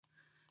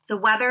The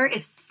weather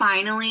is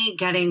finally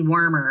getting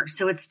warmer,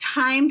 so it's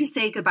time to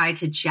say goodbye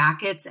to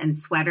jackets and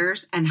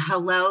sweaters and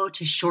hello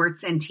to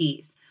shorts and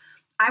tees.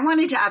 I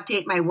wanted to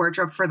update my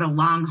wardrobe for the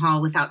long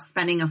haul without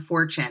spending a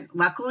fortune.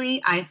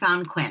 Luckily, I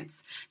found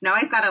Quince. Now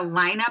I've got a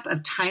lineup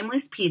of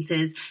timeless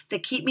pieces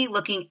that keep me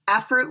looking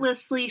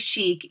effortlessly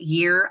chic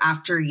year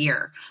after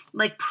year,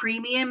 like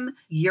premium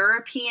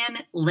European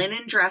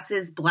linen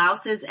dresses,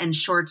 blouses, and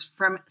shorts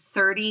from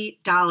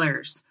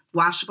 $30.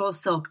 Washable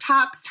silk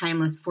tops,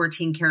 timeless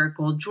 14-karat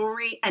gold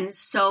jewelry, and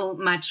so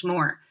much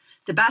more.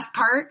 The best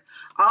part?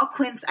 All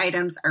Quince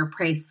items are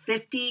priced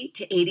 50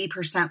 to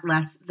 80%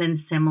 less than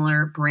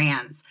similar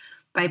brands.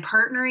 By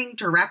partnering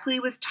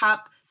directly with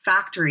top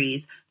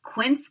factories,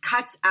 Quince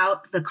cuts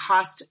out the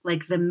cost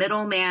like the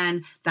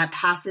middleman that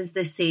passes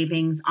the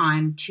savings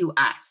on to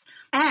us.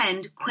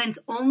 And Quince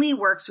only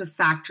works with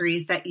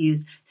factories that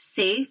use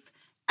safe,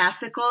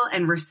 ethical,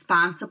 and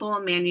responsible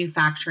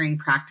manufacturing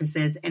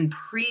practices and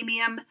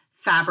premium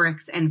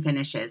fabrics and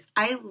finishes.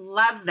 I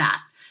love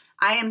that.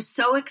 I am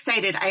so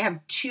excited. I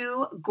have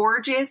 2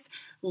 gorgeous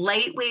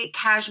lightweight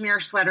cashmere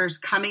sweaters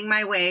coming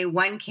my way,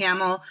 one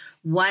camel,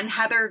 one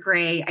heather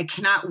gray. I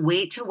cannot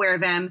wait to wear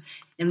them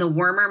in the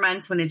warmer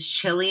months when it's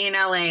chilly in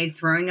LA.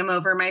 Throwing them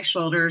over my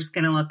shoulders,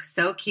 going to look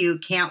so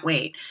cute. Can't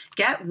wait.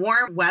 Get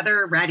warm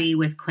weather ready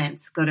with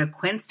Quince. Go to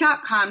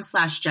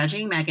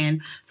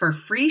quince.com/judgingmegan for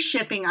free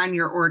shipping on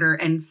your order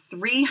and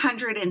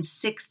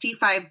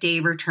 365-day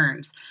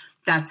returns.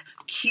 That's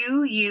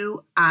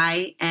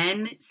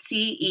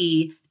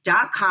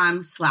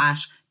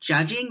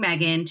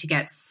QUINCE.com/judgingmegan to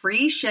get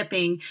free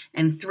shipping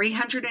and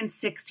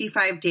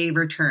 365-day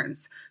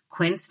returns.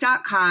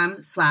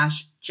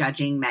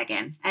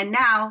 Quince.com/judgingmegan. And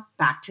now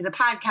back to the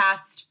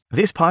podcast.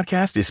 This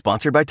podcast is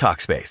sponsored by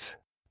Talkspace.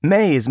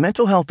 May is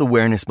Mental Health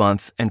Awareness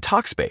Month, and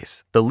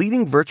Talkspace, the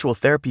leading virtual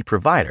therapy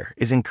provider,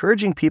 is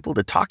encouraging people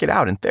to talk it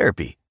out in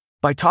therapy.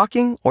 By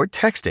talking or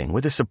texting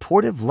with a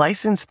supportive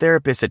licensed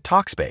therapist at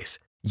Talkspace,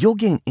 you'll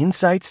gain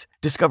insights,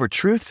 discover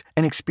truths,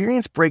 and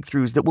experience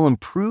breakthroughs that will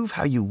improve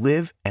how you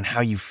live and how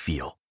you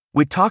feel.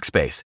 With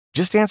Talkspace,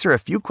 just answer a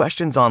few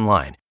questions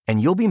online,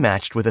 and you'll be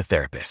matched with a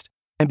therapist.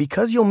 And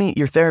because you'll meet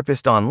your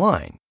therapist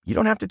online, you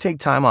don't have to take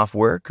time off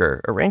work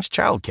or arrange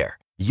childcare.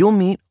 You'll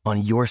meet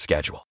on your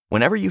schedule,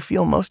 whenever you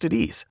feel most at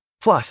ease.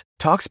 Plus,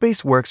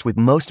 Talkspace works with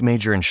most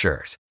major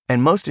insurers,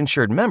 and most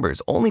insured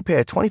members only pay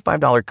a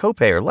 $25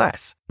 copay or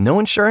less. No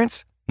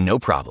insurance? No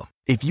problem.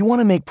 If you want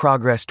to make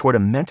progress toward a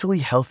mentally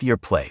healthier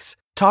place,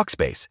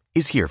 Talkspace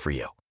is here for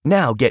you.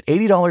 Now get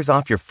 $80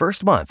 off your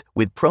first month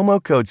with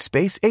promo code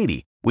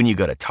SPACE80 when you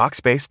go to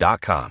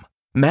Talkspace.com.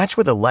 Match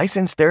with a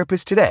licensed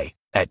therapist today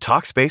at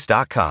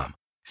Talkspace.com.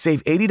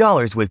 Save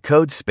 $80 with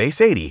code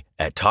SPACE80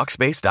 at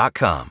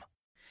Talkspace.com.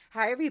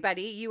 Hi,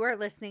 everybody. You are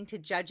listening to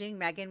Judging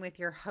Megan with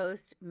your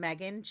host,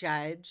 Megan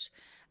Judge.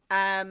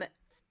 A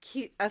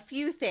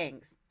few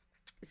things.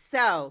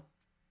 So,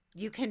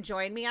 you can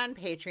join me on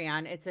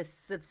Patreon. It's a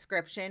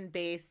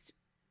subscription-based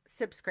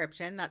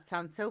subscription. That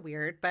sounds so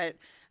weird, but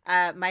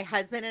my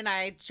husband and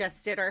I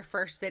just did our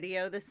first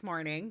video this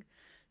morning.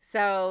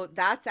 So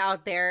that's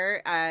out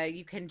there.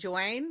 You can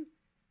join.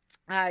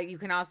 You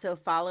can also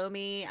follow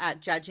me at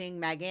Judging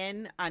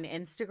Megan on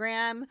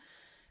Instagram.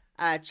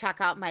 Check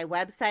out my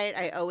website.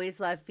 I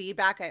always love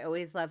feedback. I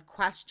always love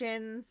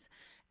questions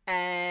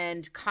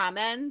and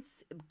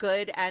comments,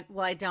 good and,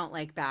 well, I don't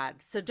like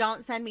bad. So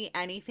don't send me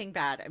anything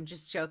bad. I'm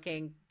just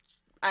joking.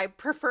 I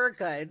prefer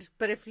good,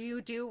 but if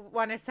you do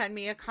want to send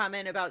me a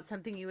comment about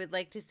something you would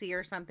like to see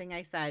or something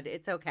I said,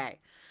 it's okay.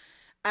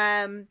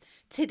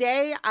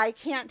 Today, I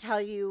can't tell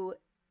you,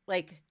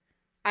 like,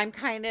 I'm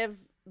kind of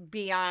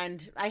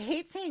beyond, I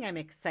hate saying I'm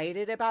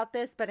excited about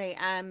this, but I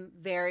am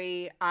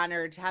very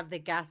honored to have the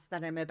guests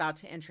that I'm about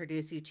to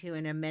introduce you to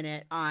in a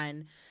minute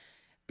on,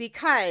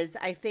 because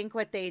I think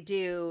what they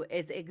do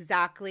is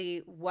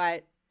exactly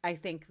what I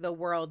think the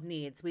world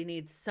needs. We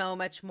need so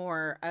much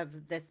more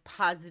of this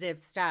positive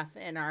stuff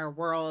in our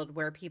world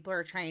where people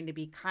are trying to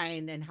be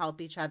kind and help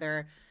each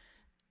other.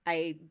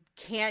 I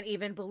can't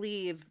even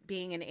believe,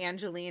 being an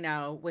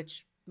Angelino,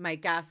 which my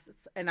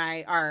guests and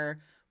I are,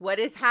 what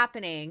is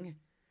happening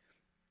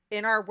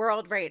in our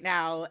world right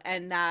now.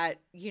 And that,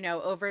 you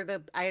know,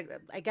 I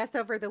guess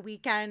over the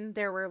weekend,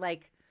 there were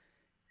like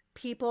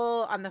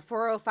people on the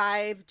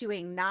 405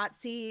 doing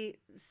Nazi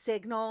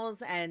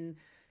signals and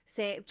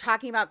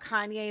talking about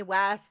Kanye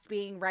West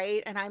being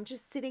right. And I'm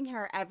just sitting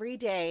here every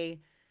day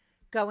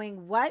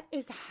going, what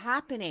is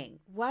happening?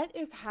 What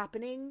is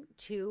happening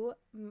to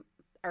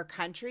our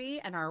country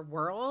and our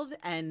world?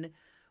 And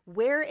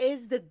where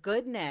is the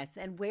goodness?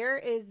 And where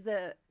is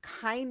the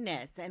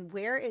kindness? And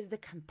where is the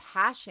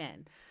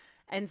compassion?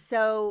 And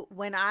so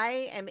when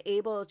I am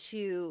able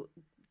to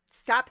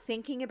stop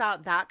thinking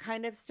about that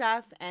kind of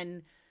stuff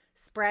and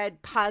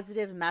spread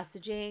positive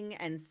messaging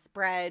and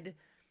spread,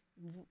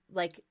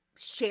 like,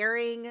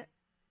 sharing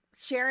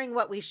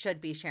what we should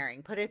be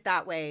sharing, put it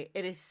that way,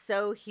 it is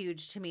so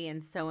huge to me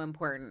and so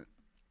important.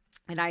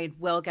 And I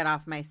will get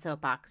off my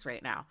soapbox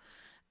right now.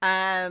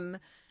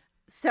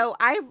 So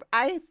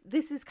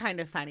this is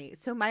kind of funny.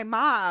 So my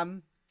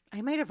mom,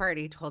 I might have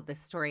already told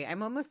this story.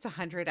 I'm almost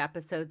 100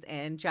 episodes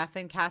in, Jeff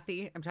and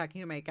Kathy. I'm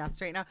talking to my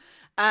guests right now.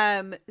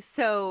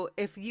 So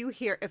if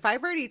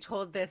I've already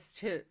told this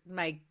to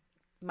my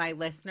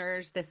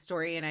listeners, this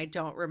story, and I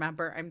don't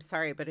remember, I'm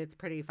sorry, but it's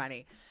pretty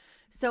funny.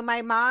 So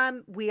my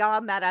mom, we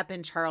all met up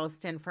in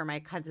Charleston for my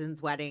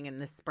cousin's wedding in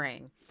the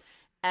spring.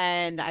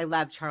 And I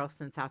love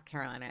Charleston, South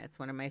Carolina. It's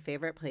one of my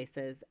favorite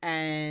places.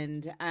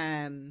 And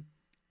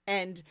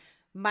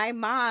my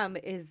mom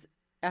is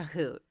a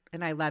hoot,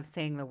 and I love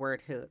saying the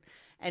word hoot.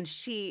 And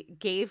she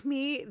gave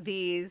me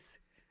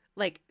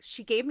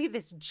she gave me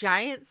this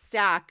giant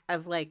stack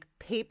of like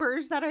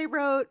papers that I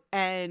wrote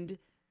and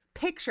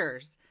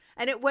pictures.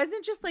 And it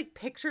wasn't just like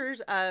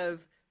pictures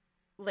of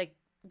like,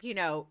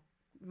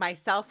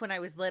 myself when I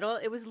was little.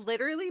 It was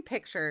literally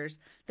pictures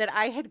that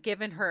I had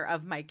given her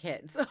of my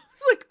kids. I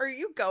was like, are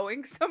you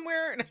going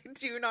somewhere? And I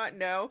do not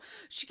know.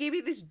 She gave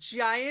me this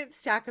giant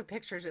stack of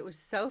pictures. It was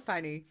so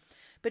funny.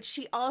 But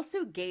she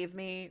also gave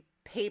me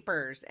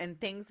papers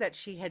and things that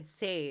she had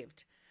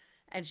saved.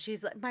 And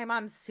she's like, my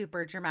mom's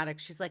super dramatic.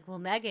 She's like, well,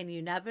 Megan,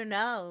 you never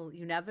know.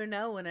 You never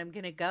know when I'm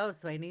going to go.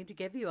 So I need to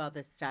give you all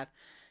this stuff.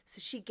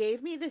 So she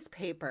gave me this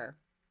paper,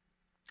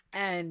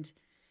 and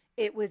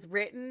it was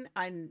written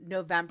on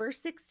November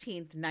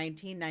 16th,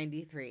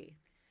 1993.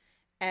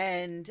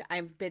 And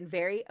I've been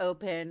very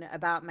open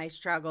about my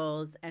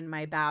struggles and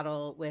my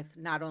battle with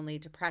not only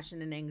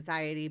depression and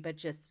anxiety, but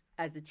just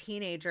as a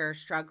teenager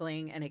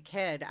struggling, and a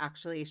kid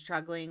actually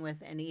struggling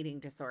with an eating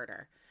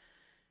disorder.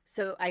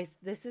 So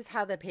this is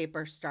how the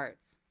paper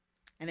starts.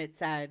 And it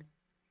said,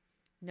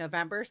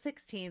 November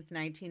 16th,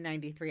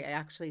 1993. I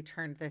actually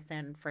turned this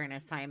in for an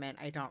assignment.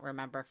 I don't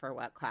remember for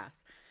what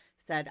class.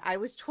 Said, I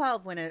was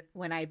 12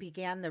 when I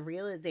began the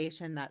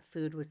realization that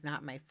food was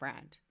not my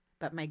friend,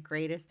 but my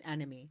greatest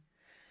enemy.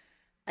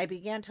 I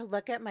began to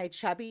look at my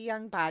chubby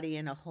young body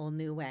in a whole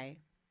new way.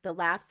 The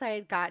laughs I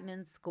had gotten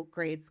in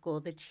grade school,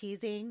 the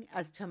teasing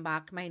as to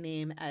mock my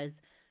name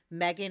as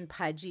Megan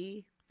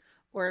Pudgy,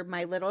 or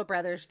my little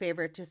brother's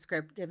favorite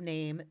descriptive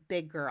name,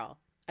 Big Girl.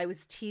 I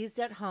was teased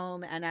at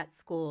home and at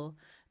school,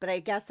 but I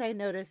guess I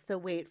noticed the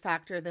weight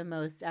factor the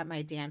most at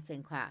my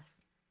dancing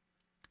class.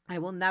 I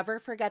will never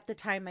forget the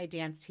time my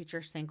dance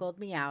teacher singled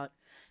me out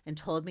and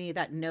told me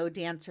that no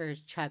dancer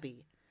is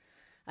chubby.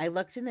 I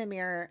looked in the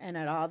mirror and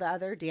at all the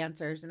other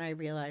dancers, and I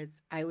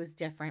realized I was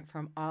different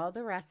from all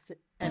the rest,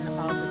 and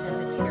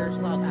the tears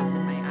welled up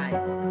in my eyes.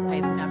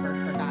 I've never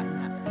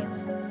forgotten that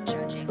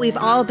feeling. We've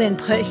all been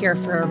put here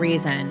for a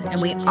reason,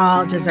 and we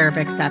all deserve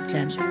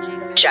acceptance.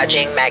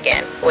 Judging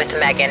Megan with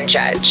Megan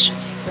Judge.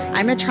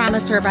 I'm a trauma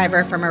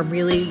survivor from a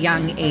really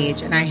young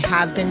age, and I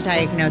have been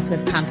diagnosed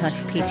with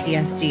complex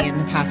PTSD in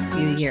the past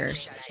few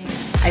years.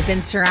 I've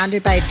been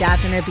surrounded by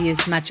death and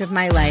abuse much of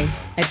my life.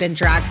 I've been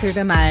dragged through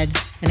the mud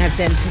and have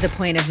been to the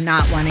point of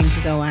not wanting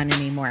to go on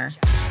anymore.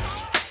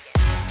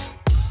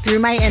 Through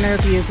my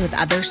interviews with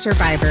other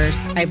survivors,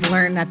 I've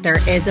learned that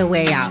there is a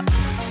way out.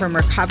 From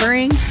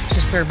recovering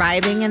to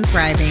surviving and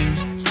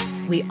thriving,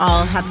 we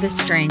all have the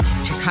strength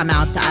to come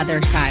out the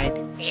other side.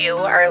 You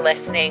are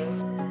listening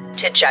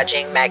to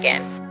Judging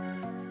Megan.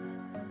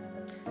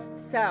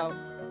 So,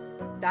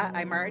 that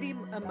I'm already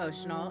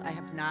emotional. I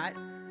have not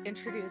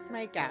introduced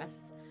my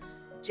guests.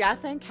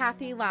 Jeff and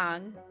Kathy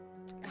Long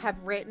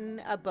have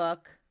written a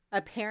book,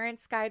 A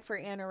Parent's Guide for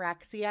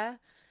Anorexia.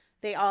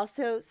 They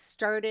also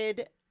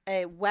started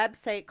a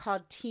website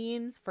called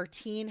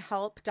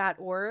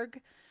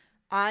teensforteenhelp.org.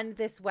 On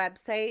this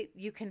website,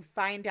 you can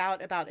find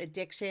out about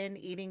addiction,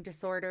 eating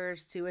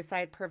disorders,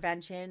 suicide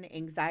prevention,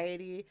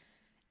 anxiety,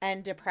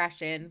 and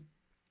depression.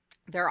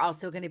 They're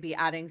also going to be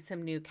adding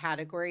some new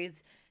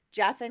categories.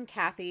 Jeff and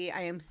Kathy,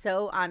 I am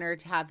so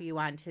honored to have you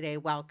on today.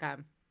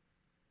 Welcome.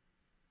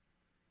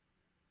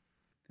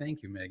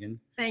 Thank you, Megan.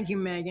 Thank you,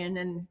 Megan.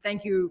 And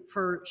thank you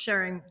for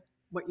sharing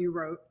what you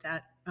wrote.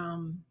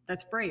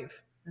 That's brave.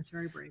 That's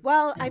very brave.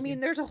 Well, Thank you.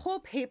 there's a whole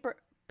paper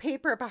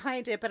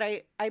behind it, but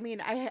I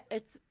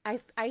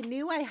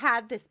knew I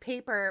had this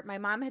paper. My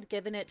mom had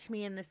given it to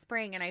me in the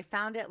spring, and I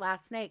found it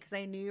last night because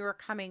I knew you were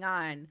coming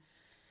on.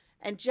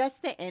 And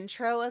just the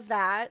intro of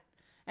that,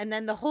 and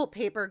then the whole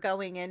paper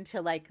going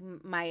into like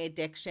my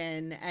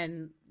addiction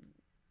and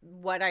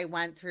what I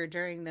went through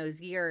during those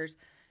years.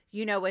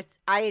 When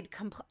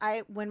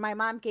my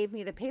mom gave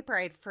me the paper,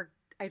 I'd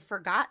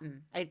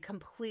forgotten. I'd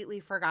completely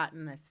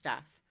forgotten this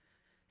stuff.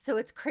 So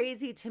it's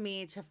crazy to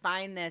me to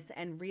find this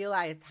and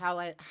realize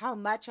how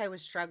much I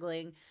was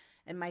struggling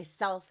and my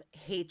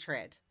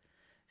self-hatred.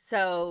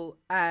 So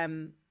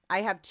I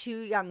have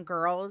two young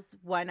girls.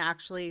 One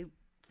actually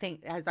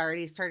has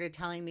already started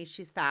telling me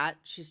she's fat.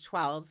 She's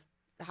 12,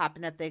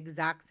 happened at the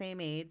exact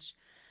same age.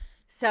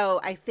 So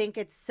I think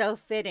it's so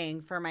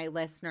fitting for my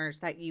listeners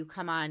that you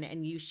come on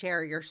and you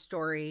share your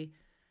story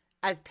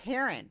as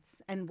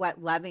parents and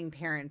what loving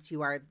parents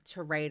you are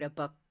to write a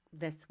book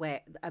this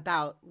way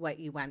about what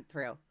you went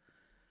through.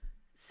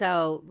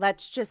 So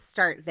let's just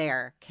start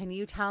there. Can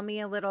you tell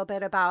me a little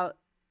bit about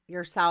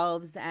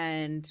yourselves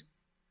and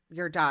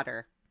your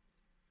daughter?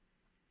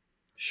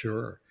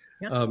 Sure.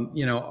 Yep.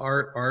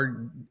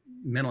 Our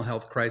mental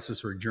health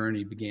crisis or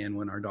journey began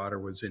when our daughter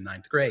was in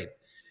 9th grade.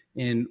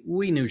 And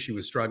we knew she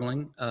was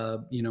struggling.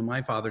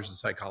 My father's a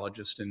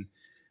psychologist, and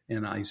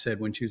I said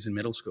when she was in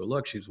middle school,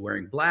 look, she's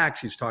wearing black.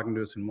 She's talking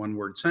to us in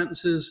one-word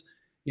sentences.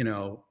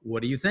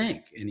 What do you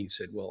think? And he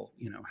said, well,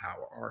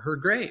 how are her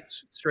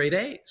grades? Straight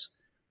A's.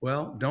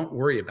 Well, don't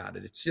worry about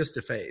it. It's just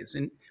a phase.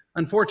 And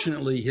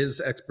unfortunately, his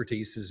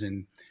expertise is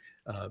in,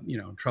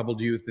 troubled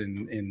youth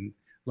and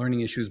learning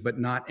issues, but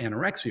not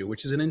anorexia,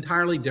 which is an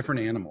entirely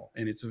different animal.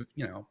 And it's,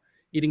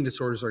 eating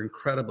disorders are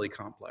incredibly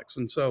complex.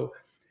 And so,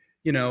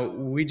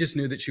 we just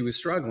knew that she was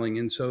struggling.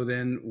 And so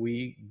then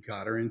we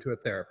got her into a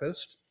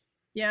therapist.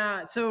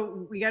 Yeah.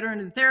 So we got her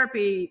into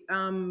therapy,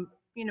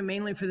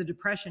 mainly for the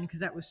depression, because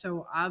that was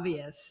so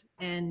obvious.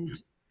 And,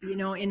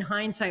 in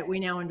hindsight, we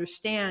now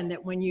understand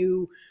that when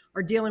you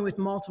are dealing with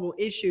multiple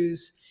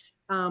issues,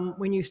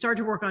 when you start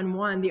to work on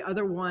one, the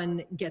other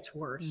one gets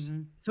worse.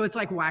 Mm-hmm. So it's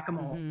like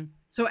whack-a-mole. Mm-hmm.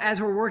 So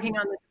as we're working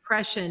on the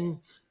depression,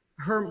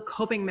 her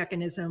coping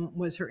mechanism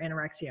was her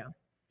anorexia.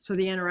 So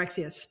the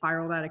anorexia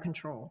spiraled out of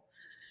control.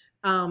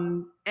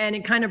 And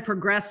it kind of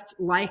progressed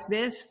like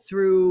this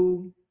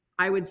through,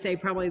 I would say,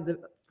 probably the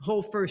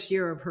whole first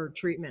year of her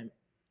treatment.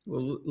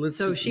 Well,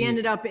 she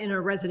ended up in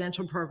a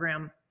residential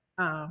program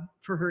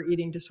for her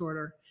eating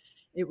disorder.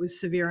 It was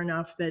severe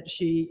enough that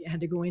she had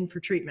to go in for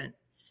treatment.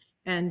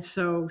 And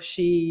so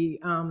she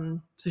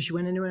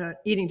went into an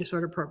eating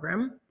disorder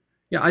program.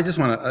 Yeah, I just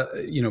want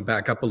to,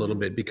 back up a little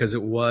bit, because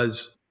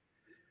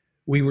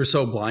we were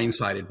so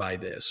blindsided by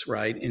this,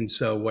 right? And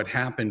so what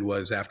happened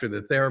was after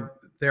the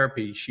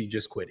therapy, she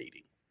just quit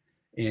eating.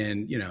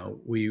 And,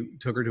 we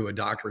took her to a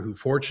doctor who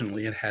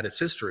fortunately had a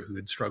sister who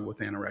had struggled with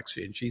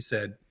anorexia. And she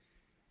said,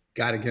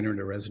 got to get her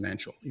into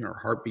residential. Her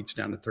heart beats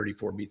down to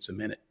 34 beats a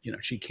minute.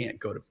 She can't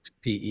go to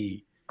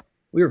PE.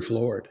 We were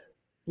floored.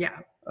 Yeah.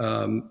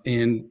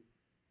 And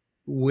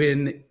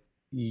when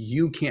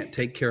you can't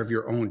take care of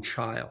your own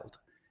child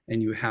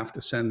and you have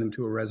to send them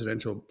to a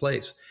residential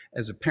place,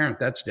 as a parent,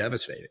 that's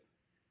devastating.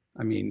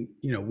 I mean,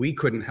 we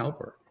couldn't help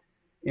her.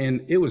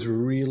 And it was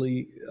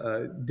really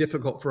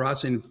difficult for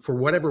us. And for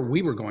whatever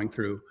we were going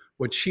through,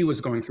 what she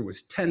was going through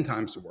was 10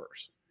 times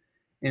worse.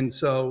 And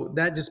so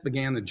that just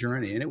began the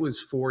journey. And it was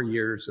 4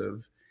 years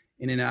of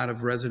in and out of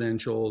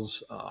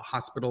residentials,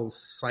 hospitals,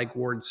 psych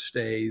ward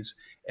stays,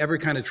 every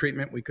kind of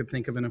treatment we could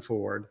think of and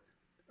afford.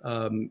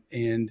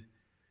 And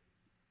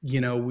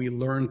we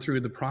learned through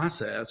the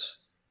process,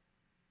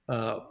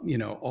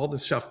 all the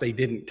stuff they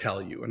didn't tell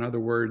you. In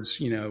other words,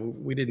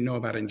 we didn't know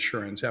about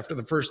insurance. After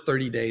the first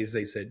 30 days,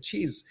 they said,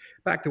 she's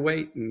back to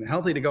weight and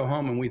healthy to go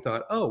home. And we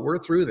thought, oh, we're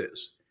through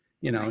this,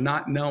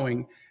 not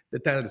knowing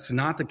that that's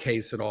not the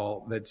case at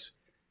all. That's,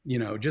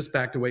 just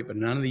back to weight, but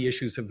none of the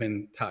issues have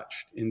been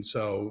touched. And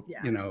so,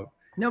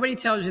 nobody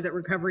tells you that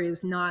recovery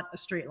is not a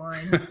straight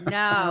line.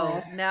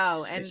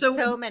 No. And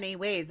so many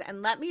ways.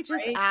 And let me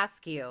just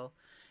ask you,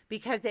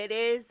 because it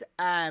is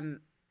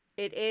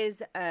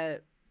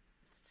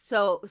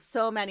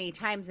so many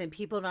times, and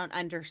people don't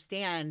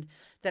understand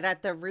that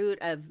at the root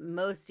of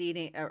most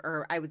eating,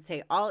 or I would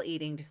say all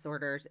eating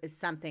disorders, is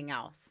something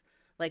else,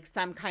 like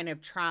some kind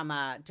of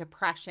trauma,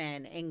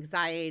 depression,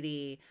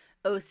 anxiety,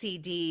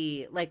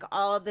 OCD, like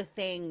all the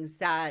things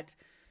that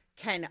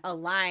can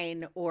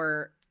align,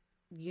 or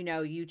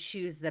you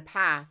choose the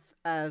path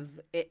of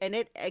it. And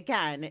it,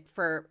 again,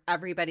 for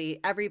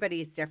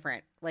everybody's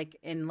different, like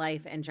in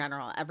life in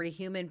general. Every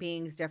human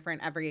being's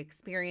different. Every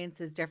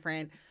experience is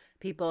different.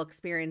 People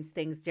experience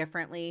things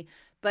differently.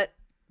 But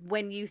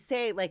when you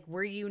say, like,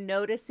 were you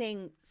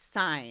noticing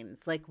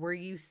signs? Like, were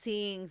you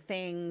seeing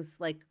things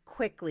like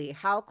quickly?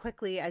 How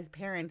quickly as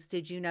parents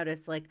did you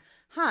notice, like,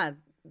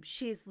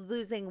 she's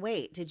losing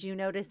weight? Did you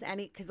notice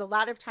any? Because a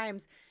lot of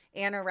times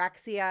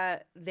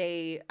anorexia,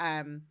 they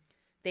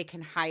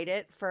can hide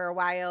it for a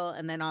while,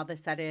 and then all of a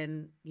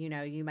sudden,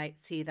 you might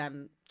see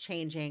them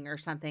changing or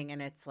something,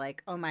 and it's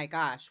like, oh my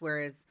gosh.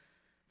 Whereas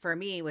for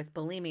me with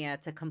bulimia,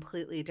 it's a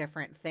completely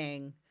different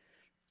thing.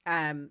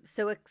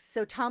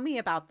 So tell me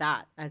about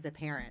that as a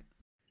parent.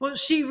 Well,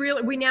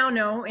 we now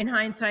know in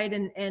hindsight,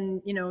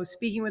 and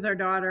speaking with our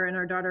daughter, and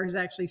our daughter has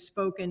actually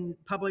spoken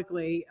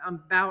publicly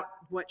about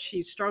what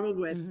she struggled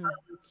with. Mm-hmm.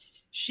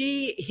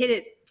 She hid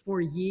it for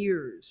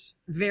years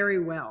very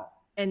well.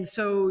 And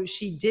so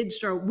she did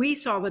struggle. We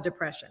saw the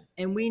depression,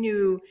 and we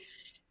knew,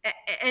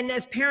 and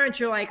as parents,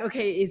 you're like,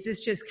 okay, is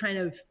this just kind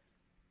of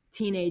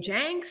teenage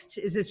angst?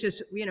 Is this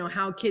just,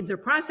 how kids are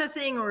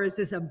processing, or is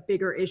this a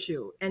bigger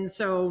issue? And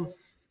so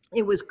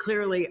it was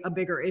clearly a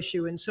bigger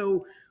issue. And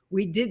so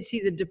we did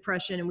see the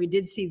depression, and we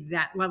did see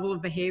that level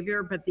of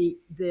behavior, but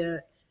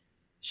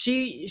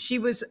she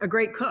was a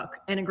great cook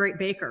and a great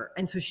baker.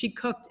 And so she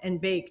cooked and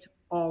baked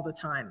all the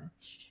time.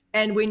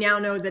 And we now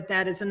know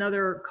that is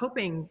another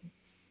coping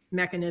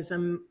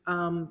mechanism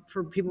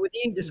for people with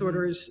eating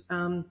disorders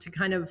to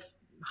kind of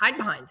hide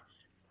behind.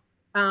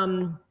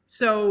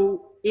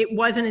 So it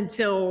wasn't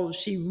until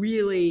she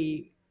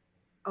really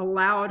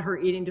allowed her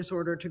eating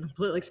disorder to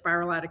completely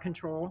spiral out of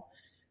control,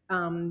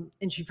 and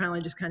she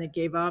finally just kind of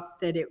gave up,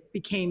 that it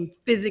became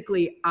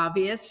physically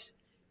obvious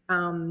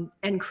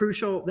and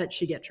crucial that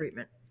she get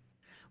treatment.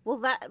 Well,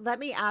 let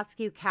me ask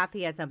you,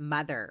 Kathy, as a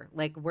mother,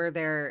 like, were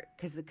there,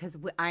 because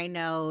I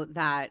know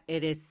that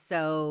it is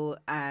so,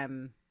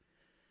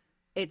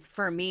 it's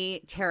for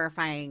me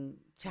terrifying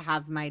to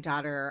have my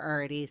daughter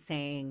already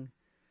saying,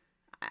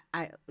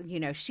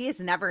 she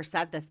has never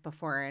said this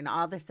before. And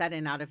all of a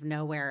sudden, out of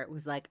nowhere, it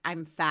was like,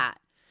 I'm fat.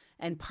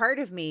 And part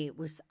of me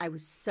I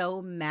was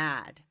so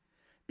mad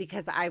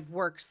because I've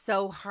worked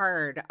so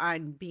hard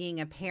on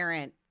being a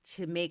parent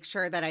to make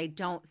sure that I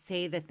don't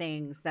say the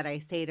things that I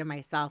say to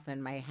myself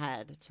in my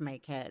head to my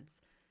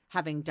kids,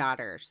 having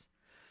daughters.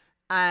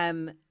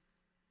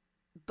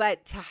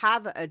 But to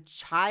have a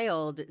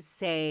child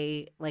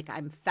say, like,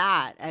 I'm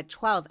fat at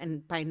 12,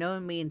 and by no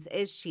means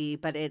is she,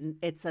 but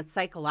it's a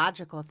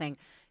psychological thing.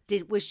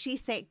 Was she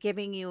saying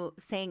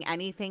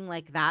anything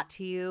like that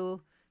to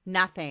you?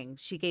 Nothing.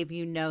 She gave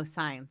you no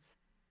signs.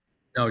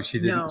 No, she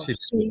didn't.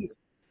 No.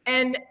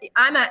 And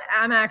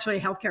I'm actually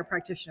a healthcare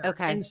practitioner.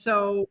 Okay. And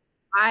so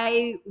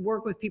I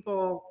work with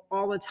people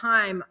all the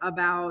time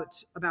about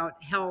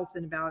health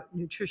and about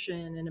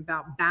nutrition and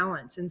about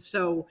balance. And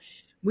so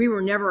we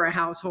were never a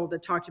household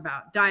that talked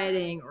about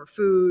dieting or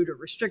food or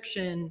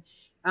restriction.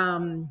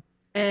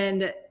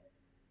 And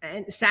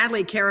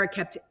sadly, Kara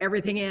kept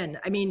everything in.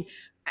 I mean,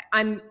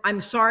 I'm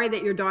sorry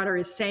that your daughter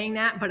is saying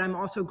that, but I'm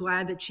also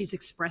glad that she's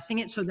expressing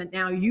it so that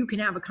now you can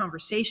have a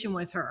conversation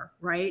with her,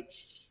 right?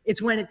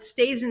 It's when it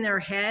stays in their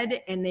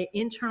head and they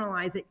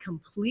internalize it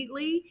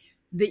completely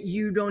that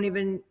you can't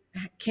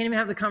even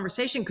have the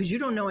conversation because you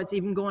don't know what's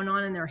even going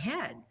on in their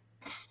head.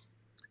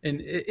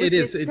 And it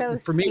is so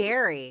for me,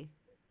 scary.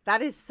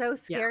 That is so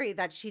scary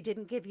that she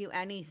didn't give you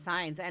any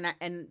signs.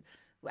 And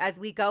as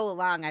we go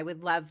along, I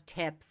would love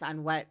tips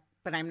on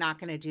but I'm not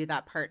going to do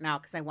that part now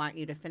because I want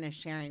you to finish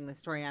sharing the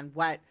story on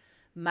what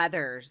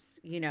mothers,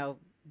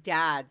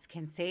 dads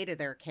can say to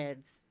their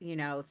kids,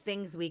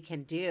 things we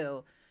can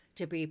do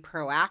to be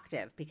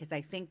proactive, because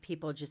I think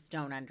people just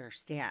don't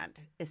understand,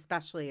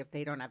 especially if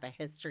they don't have a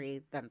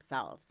history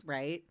themselves,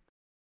 right?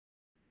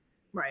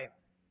 Right.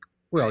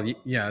 Well,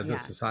 yeah, as a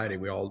society,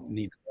 we all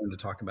need to learn to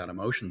talk about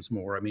emotions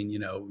more. I mean,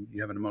 you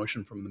have an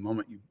emotion from the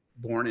moment you're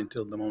born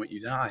until the moment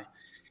you die,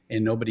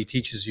 and nobody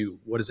teaches you,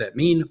 what does that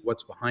mean?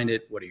 What's behind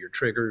it? What are your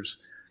triggers?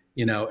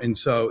 And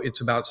so it's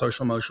about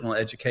social emotional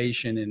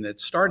education, and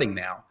it's starting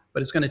now,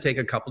 but it's going to take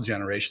a couple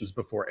generations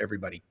before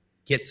everybody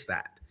gets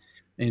that.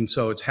 And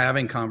so it's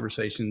having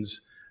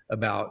conversations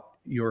about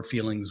your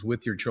feelings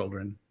with your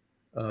children,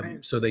 right,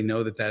 so they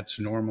know that that's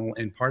normal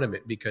and part of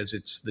it,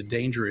 because the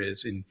danger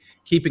is in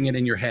keeping it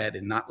in your head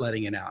and not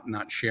letting it out,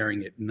 not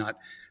sharing it, not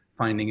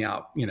finding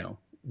out,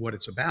 what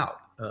it's about,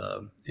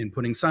 and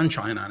putting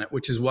sunshine on it,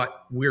 which is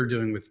what we're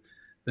doing with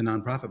the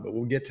nonprofit, but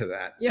we'll get to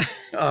that. Yeah.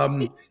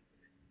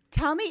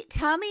 Tell me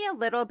a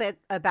little bit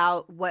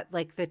about what,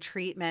 like, the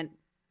treatment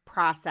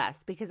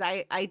process, because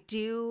I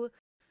do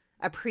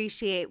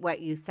appreciate what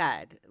you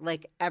said.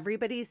 Like,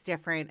 everybody's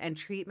different, and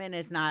treatment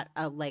is not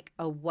a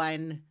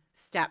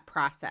one-step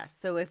process.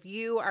 So if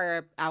you are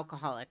an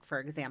alcoholic, for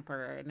example,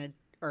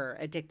 or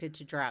addicted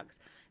to drugs,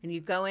 and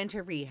you go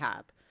into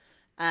rehab,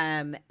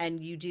 and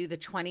you do the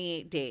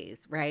 28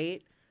 days,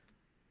 right?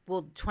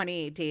 Well,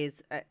 28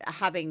 days,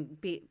 having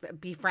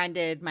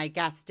befriended my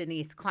guest,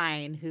 Denise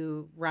Klein,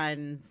 who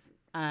runs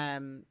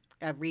a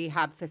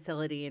rehab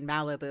facility in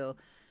Malibu.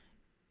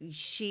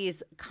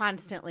 She's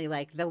constantly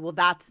like,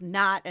 that's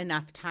not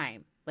enough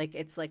time. Like,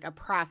 it's like a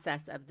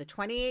process of the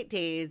 28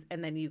 days,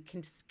 and then you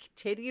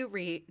continue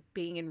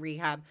being in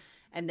rehab,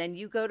 and then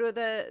you go to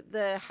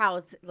the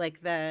house, like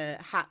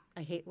I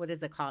hate, what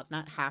is it called?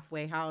 Not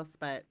halfway house,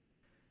 but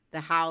the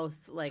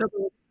house, like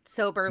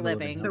sober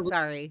living.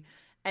 Sorry.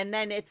 And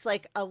then it's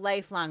like a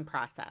lifelong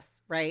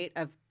process, right?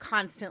 Of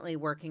constantly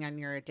working on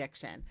your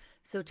addiction.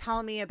 So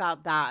tell me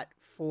about that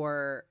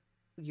for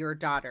your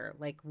daughter,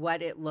 like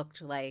what it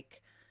looked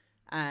like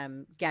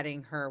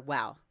getting her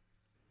well.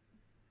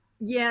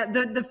 Yeah,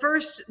 the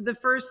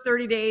first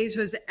 30 days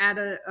was at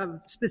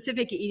a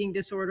specific eating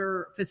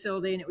disorder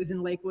facility, and it was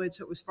in Lakewood,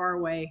 so it was far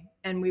away,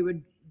 and we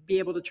would be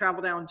able to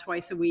travel down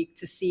twice a week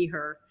to see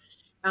her.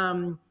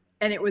 And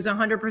it was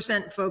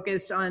 100%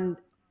 focused on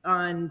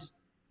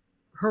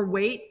her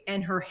weight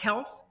and her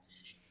health.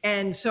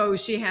 And so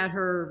she had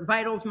her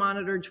vitals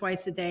monitored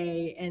twice a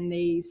day, and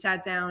they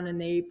sat down and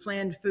they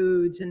planned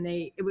foods, and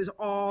it was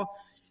all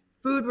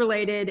food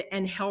related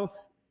and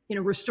health,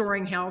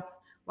 restoring health,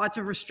 lots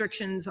of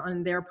restrictions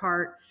on their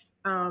part.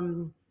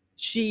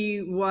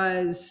 She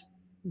was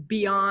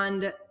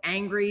beyond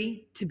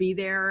angry to be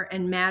there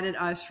and mad at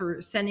us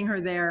for sending her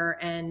there.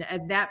 And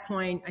at that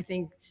point, I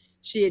think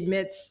she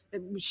admits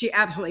she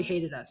absolutely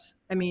hated us.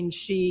 I mean,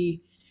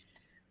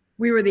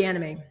 we were the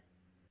enemy.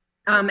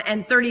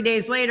 And 30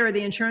 days later,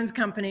 the insurance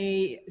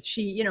company,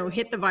 she,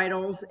 hit the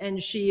vitals,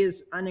 and she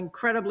is an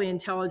incredibly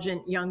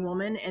intelligent young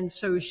woman. And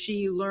so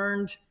she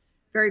learned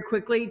very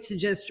quickly to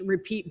just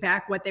repeat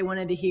back what they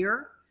wanted to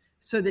hear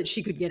so that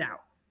she could get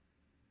out.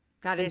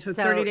 That is so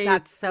 30 days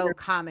that's so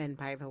common,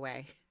 by the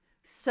way.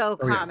 So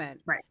common,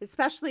 right?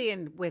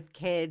 Especially with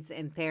kids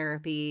in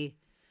therapy.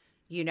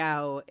 you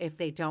know, if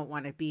they don't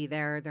want to be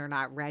there, they're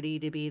not ready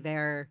to be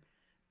there.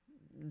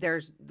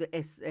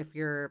 If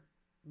you're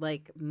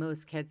like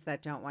most kids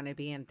that don't want to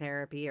be in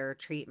therapy or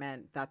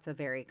treatment, that's a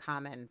very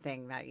common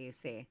thing that you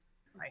see.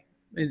 Right.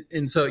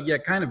 And so, yeah,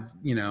 kind of,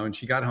 you know, and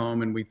she got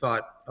home and we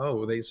thought,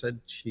 oh, they said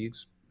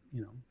she's,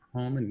 you know,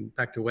 home and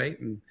packed away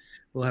and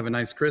we'll have a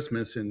nice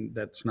Christmas. And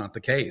that's not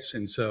the case.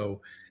 And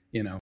so,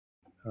 you know,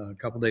 a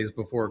couple of days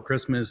before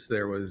Christmas,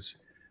 there was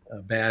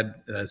a bad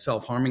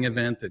self-harming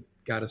event that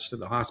got us to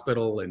the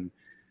hospital. And,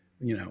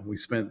 you know, we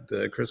spent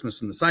the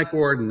Christmas in the psych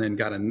ward and then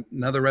got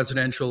another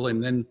residential.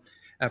 And then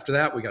after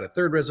that, we got a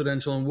third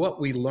residential. And what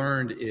we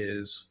learned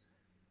is,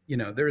 you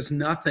know, there's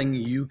nothing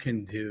you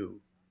can do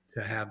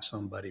to have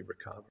somebody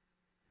recover.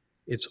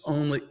 It's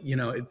only, you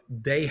know,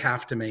 they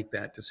have to make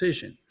that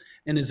decision.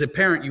 And as a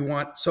parent, you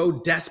want so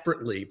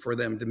desperately for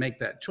them to make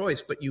that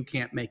choice, but you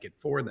can't make it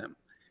for them.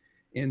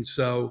 And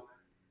so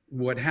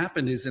what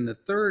happened is in the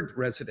third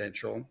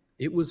residential,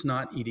 it was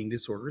not eating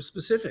disorder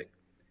specific.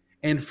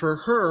 And for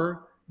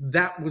her,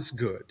 that was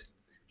good.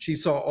 She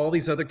saw all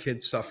these other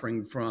kids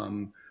suffering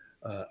from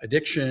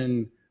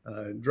addiction,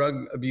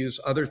 drug abuse,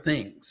 other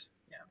things.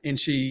 Yeah. And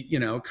she, you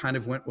know, kind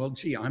of went, well,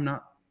 gee, I'm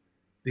not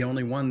the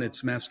only one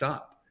that's messed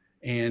up.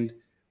 And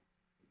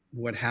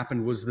what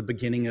happened was the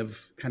beginning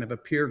of kind of a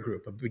peer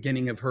group, a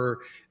beginning of her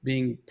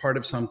being part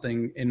of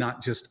something and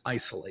not just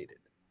isolated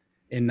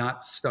and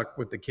not stuck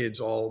with the kids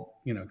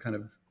all, you know, kind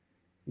of,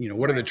 you know,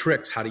 what are the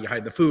tricks? How do you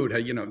hide the food? How,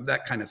 you know,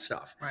 that kind of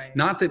stuff. Right.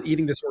 Not that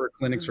eating disorder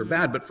clinics are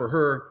bad, but for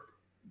her,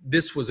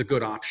 this was a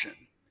good option.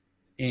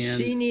 And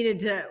she needed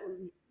to,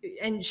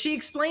 and she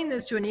explained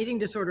this to an eating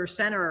disorder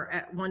center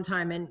at one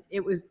time. And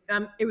it was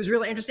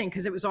really interesting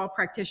because it was all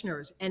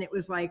practitioners. And it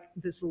was like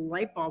this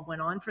light bulb went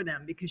on for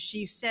them because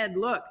she said,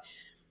 look,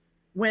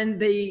 when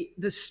the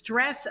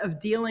stress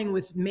of dealing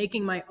with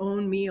making my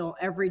own meal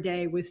every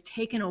day was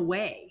taken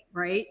away,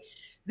 right?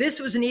 This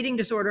was an eating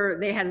disorder.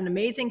 They had an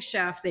amazing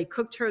chef. They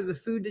cooked her the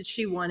food that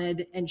she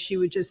wanted, and she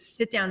would just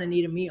sit down and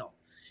eat a meal.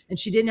 And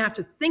she didn't have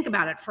to think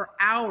about it for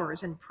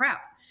hours and prep.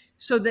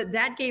 So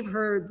that gave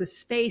her the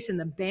space and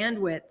the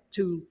bandwidth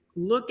to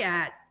look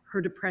at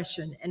her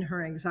depression and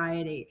her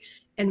anxiety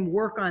and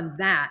work on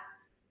that,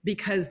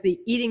 because the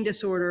eating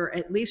disorder,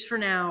 at least for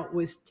now,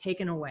 was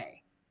taken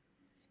away.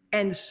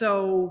 And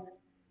so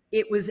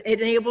it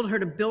enabled her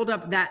to build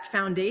up that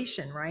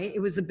foundation, right? It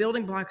was the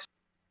building blocks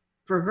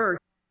for her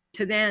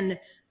to then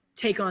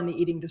take on the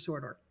eating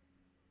disorder.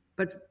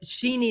 But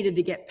she needed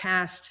to get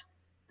past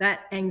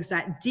that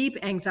deep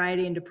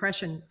anxiety and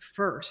depression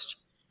first.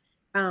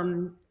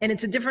 And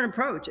it's a different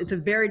approach. It's a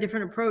very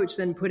different approach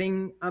than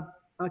putting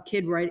a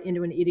kid right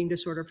into an eating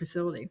disorder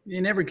facility.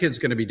 And every kid's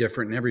going to be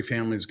different and every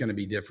family is going to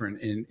be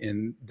different.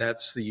 And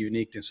that's the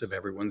uniqueness of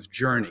everyone's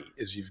journey,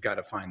 is you've got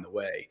to find the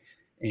way.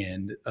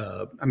 And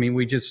I mean,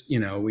 we just, you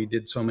know, we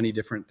did so many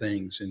different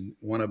things. And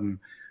one of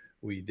them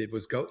we did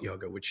was goat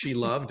yoga, which she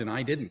loved and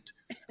I didn't,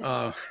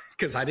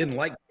 because I didn't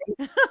like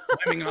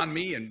climbing on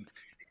me and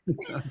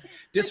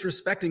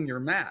disrespecting your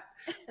mat.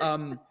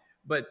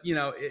 But, you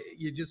know,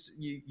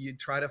 you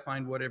try to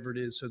find whatever it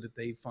is so that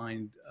they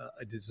find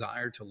a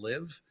desire to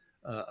live,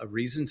 a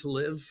reason to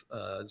live,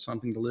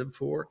 something to live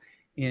for.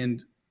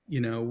 And,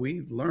 you know,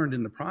 we learned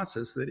in the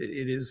process that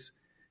it is,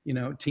 you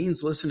know,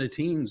 teens listen to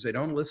teens. They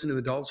don't listen to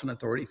adults and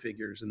authority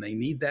figures, and they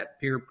need that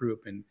peer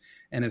group.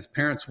 And as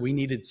parents, we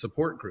needed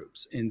support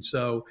groups. And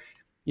so,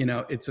 you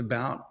know, it's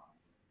about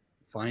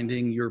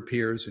finding your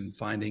peers and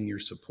finding your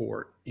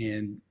support.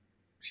 And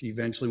she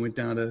eventually went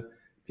down to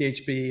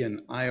PHP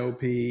and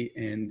IOP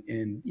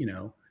and, you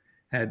know,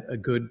 had a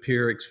good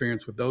peer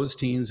experience with those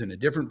teens in a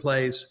different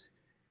place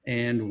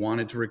and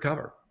wanted to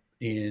recover.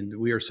 And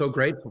we are so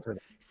grateful for that.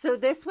 So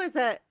this was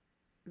a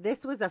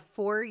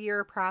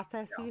 4-year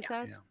process, you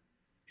said?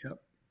 Yeah. Yep.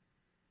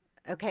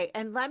 Okay.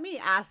 And let me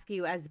ask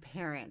you, as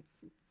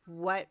parents,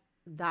 what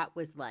that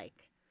was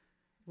like.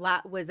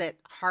 Was it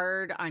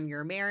hard on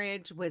your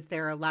marriage? Was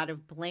there a lot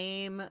of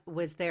blame?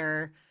 Was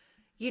there,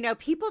 you know,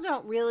 people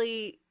don't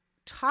really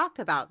talk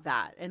about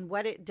that and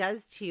what it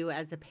does to you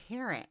as a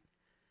parent.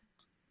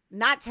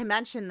 Not to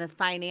mention the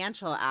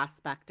financial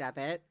aspect of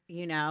it,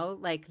 you know,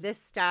 like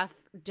this stuff,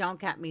 don't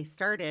get me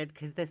started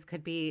because this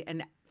could be a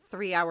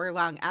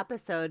 3-hour-long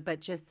episode,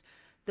 but just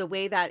the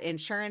way that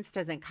insurance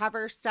doesn't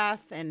cover stuff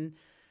and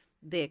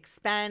the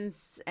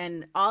expense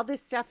and all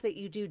this stuff that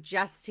you do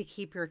just to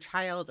keep your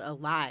child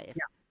alive,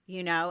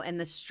 you know, and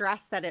the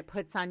stress that it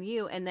puts on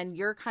you. And then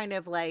you're kind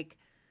of like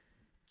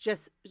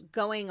just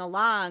going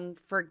along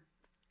for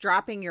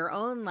dropping your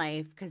own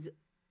life because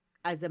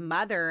as a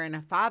mother and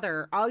a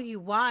father, all you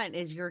want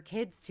is your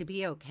kids to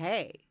be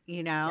okay,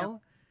 you know?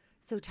 Yep.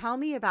 So tell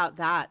me about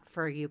that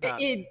for you both.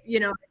 You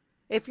know,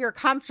 if you're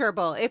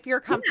comfortable. Yeah,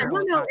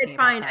 well, no, it's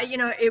fine. You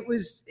know, it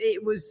was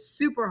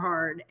super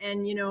hard.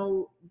 And, you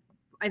know,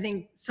 I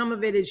think some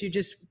of it is you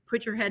just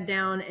put your head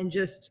down and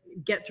just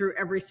get through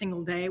every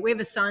single day. We have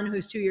a son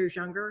who's 2 years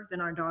younger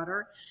than our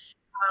daughter.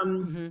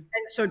 And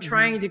so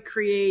trying to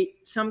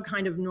create some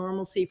kind of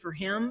normalcy for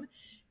him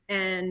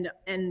and,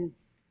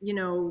 you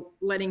know,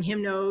 letting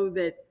him know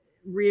that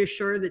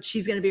reassure that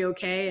she's going to be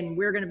okay and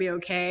we're going to be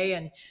okay.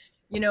 And,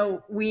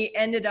 we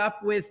ended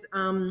up with,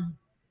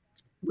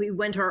 we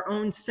went to our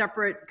own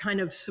separate kind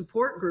of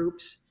support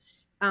groups.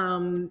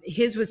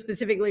 His was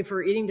specifically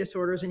for eating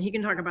disorders, and he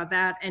can talk about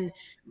that. And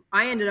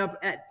I ended up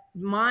at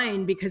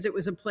mine because it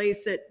was a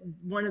place that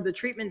one of the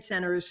treatment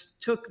centers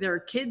took their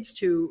kids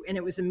to, and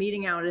it was a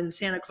meeting out in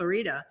Santa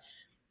Clarita.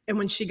 And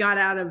when she got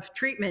out of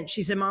treatment,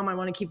 she said, Mom, I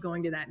want to keep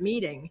going to that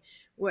meeting.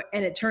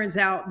 And it turns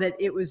out that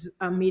it was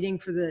a meeting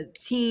for the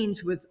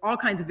teens with all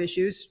kinds of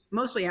issues,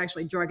 mostly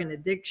actually drug and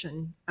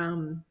addiction.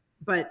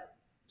 But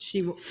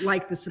she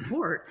liked the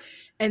support.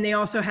 And they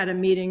also had a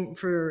meeting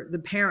for the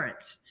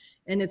parents,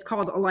 and it's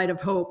called A Light of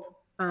Hope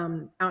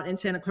out in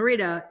Santa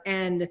Clarita.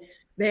 And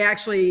they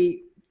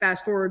actually,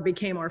 fast forward,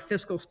 became our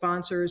fiscal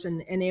sponsors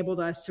and enabled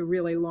us to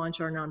really launch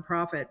our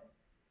nonprofit.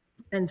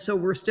 And so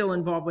we're still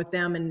involved with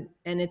them, and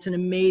it's an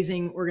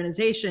amazing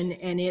organization.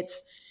 And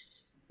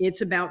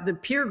it's about the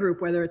peer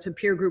group, whether it's a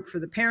peer group for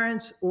the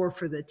parents or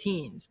for the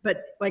teens.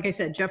 But like I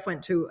said, Jeff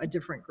went to a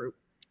different group.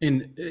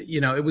 And,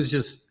 it was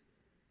just,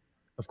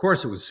 of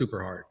course, it was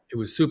super hard. It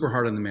was super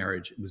hard on the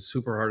marriage. It was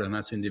super hard on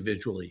us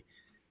individually.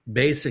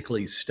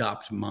 Basically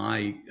stopped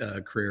my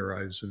career.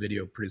 I was a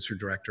video producer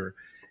director,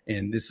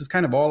 and this is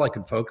kind of all I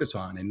could focus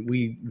on. And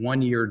we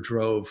one year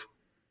drove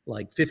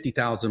like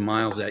 50,000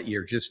 miles that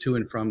year just to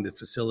and from the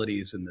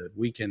facilities and the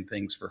weekend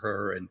things for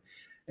her. And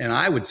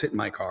I would sit in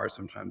my car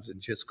sometimes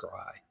and just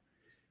cry.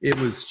 It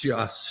was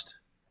just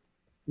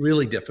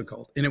really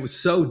difficult. And it was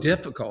so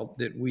difficult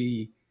that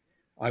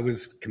I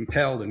was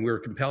compelled, and we were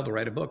compelled to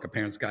write a book, A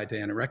Parent's Guide to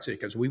Anorexia,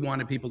 because we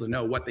wanted people to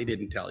know what they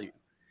didn't tell you.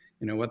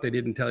 What they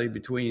didn't tell you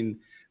between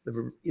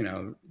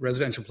the,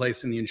 residential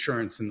place and the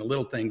insurance and the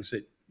little things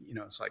that,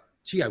 it's like,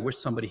 gee, I wish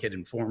somebody had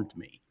informed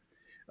me.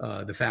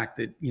 The fact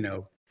that,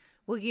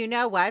 Well, you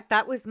know what?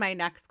 That was my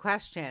next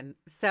question.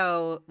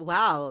 So,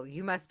 wow,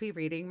 you must be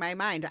reading my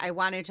mind. I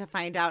wanted to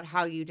find out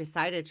how you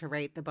decided to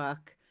write the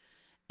book,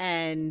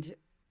 and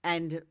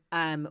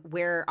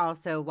where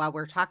also, while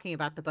we're talking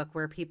about the book,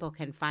 where people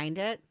can find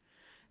it.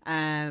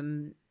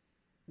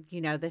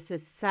 This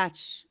is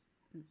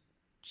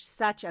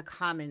such a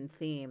common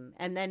theme.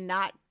 And then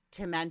not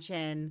to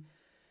mention,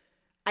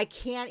 I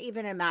can't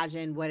even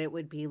imagine what it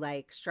would be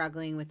like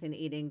struggling with an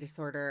eating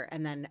disorder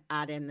and then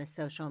add in the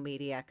social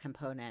media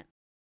component,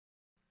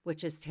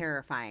 which is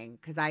terrifying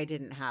because I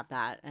didn't have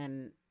that.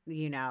 And,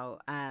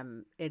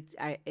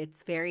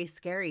 it's very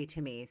scary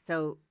to me.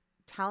 So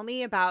tell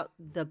me about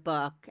the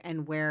book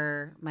and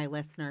where my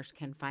listeners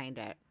can find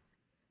it.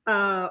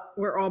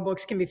 Where all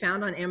books can be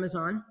found, on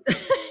Amazon.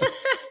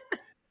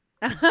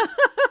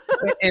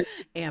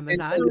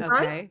 Amazon.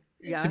 Okay.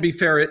 Yeah. To be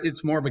fair,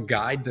 it's more of a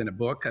guide than a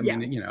book. I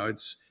mean,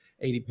 it's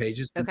 80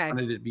 pages. We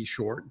wanted it to be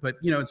short, but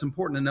it's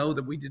important to know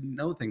that we didn't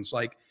know things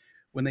like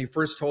when they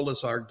first told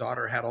us our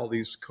daughter had all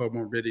these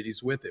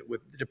comorbidities with it,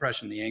 with the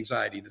depression, the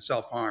anxiety, the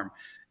self-harm,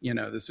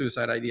 the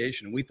suicide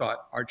ideation. We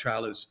thought our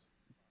child is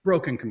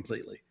broken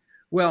completely.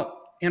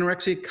 Well,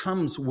 anorexia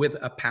comes with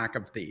a pack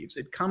of thieves.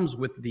 It comes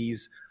with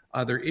these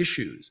other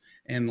issues.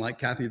 And like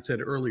Kathy had said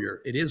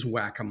earlier, it is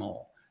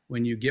whack-a-mole.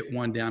 When you get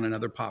one down,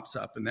 another pops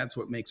up. And that's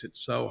what makes it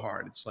so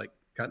hard. It's like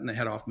cutting the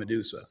head off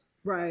Medusa.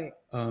 Right.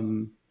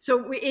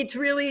 So it's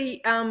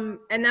really, and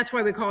that's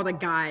why we call it a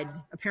guide,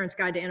 A Parent's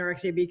Guide to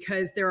Anorexia,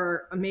 because there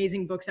are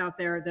amazing books out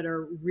there that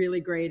are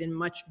really great and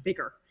much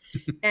bigger.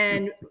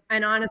 And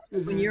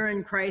honestly, when you're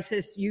in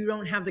crisis, you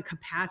don't have the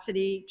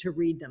capacity to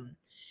read them.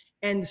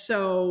 And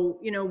so,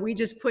 we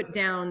just put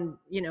down,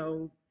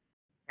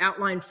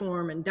 outline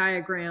form and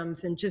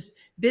diagrams and just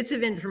bits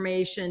of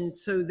information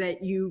so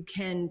that you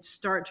can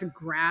start to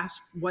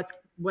grasp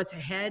what's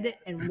ahead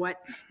and what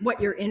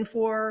you're in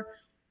for.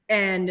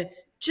 And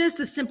just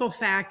the simple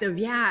fact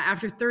of,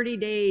 after 30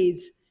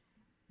 days,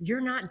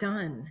 you're not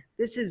done.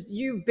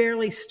 You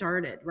barely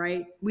started,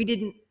 right? We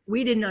didn't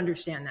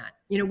understand that.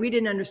 We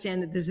didn't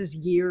understand that this is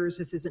years,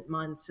 this isn't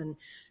months. And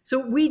so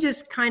we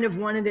just kind of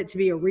wanted it to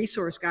be a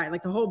resource guide.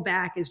 Like the whole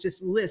back is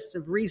just lists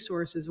of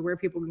resources where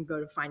people can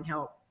go to find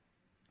help.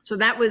 So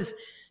that was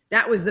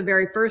the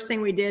very first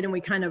thing we did. And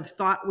we kind of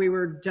thought we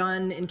were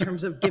done in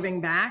terms of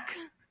giving back.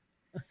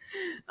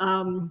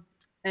 And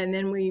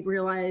then we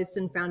realized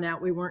and found out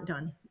we weren't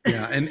done.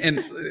 Yeah.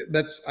 And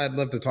I'd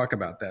love to talk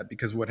about that,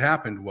 because what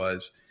happened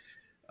was,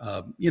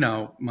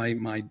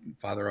 my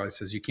father always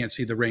says, you can't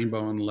see the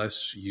rainbow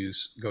unless you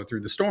go through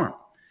the storm.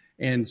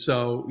 And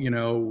so,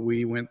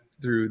 we went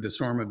through the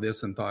storm of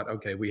this and thought,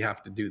 okay, we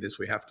have to do this.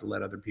 We have to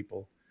let other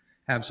people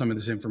have some of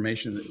this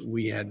information that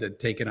we had to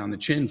take it on the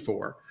chin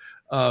for.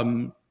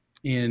 Kara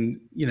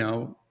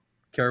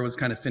was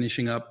kind of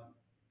finishing up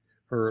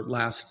her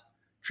last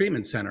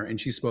treatment center,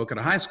 and she spoke at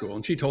a high school,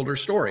 and she told her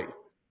story,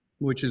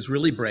 which is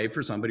really brave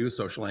for somebody with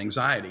social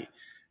anxiety.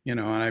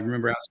 And I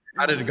remember asking,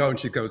 how did it go? And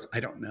she goes,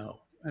 I don't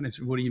know. And I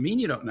said, what do you mean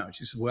you don't know?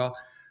 She said, well,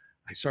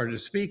 I started to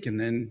speak, and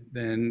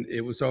then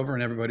it was over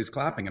and everybody's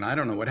clapping, and I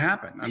don't know what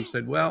happened. I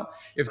said, well,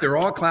 if they're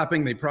all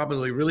clapping, they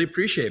probably really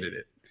appreciated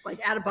it. It's like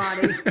out of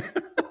body.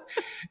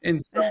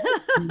 And so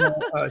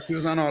she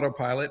was on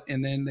autopilot.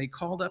 And then they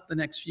called up the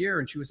next year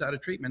and she was out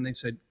of treatment. They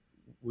said,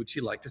 would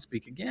she like to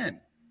speak again?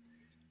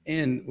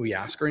 And we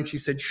asked her and she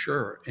said,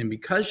 sure. And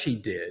because she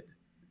did,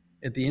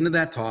 at the end of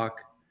that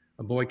talk,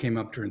 a boy came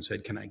up to her and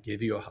said, can I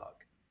give you a hug?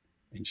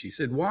 And she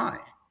said, why?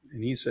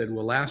 And he said,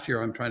 well, last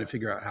year I'm trying to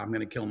figure out how I'm going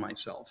to kill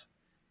myself.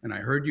 And I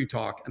heard you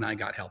talk and I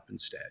got help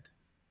instead.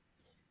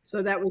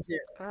 So that was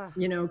it.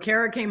 You know,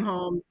 Kara came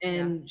home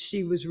and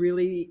she was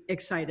really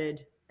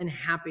excited and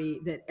happy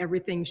that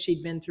everything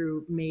she'd been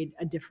through made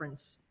a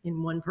difference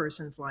in one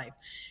person's life.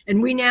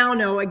 And we now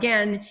know,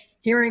 again,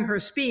 hearing her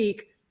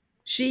speak,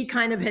 she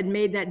kind of had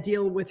made that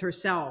deal with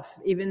herself.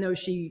 Even though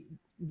she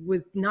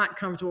was not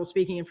comfortable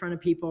speaking in front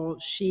of people,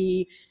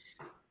 she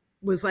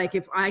was like,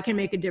 if I can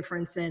make a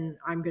difference, then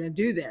I'm going to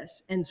do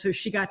this. And so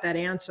she got that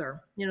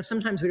answer. You know,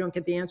 sometimes we don't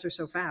get the answer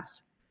so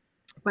fast,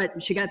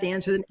 but she got the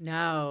answer.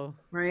 No.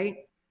 Right?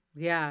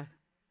 Yeah.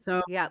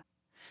 So, yeah.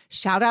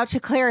 Shout out to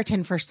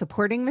Claritin for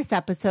supporting this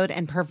episode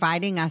and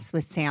providing us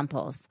with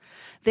samples.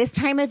 This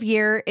time of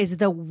year is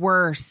the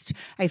worst.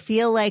 I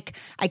feel like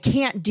I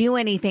can't do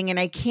anything and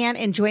I can't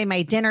enjoy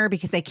my dinner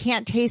because I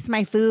can't taste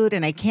my food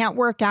and I can't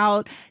work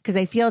out because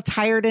I feel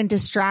tired and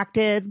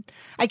distracted.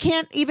 I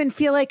can't even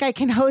feel like I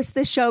can host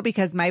this show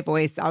because my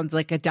voice sounds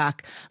like a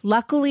duck.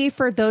 Luckily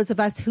for those of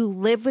us who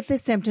live with the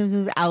symptoms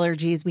of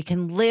allergies, we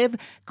can live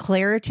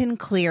Claritin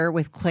Clear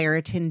with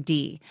Claritin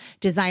D.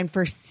 Designed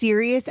for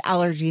serious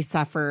allergy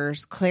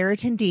sufferers,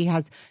 Claritin D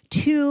has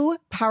 2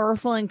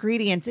 powerful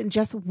ingredients in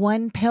just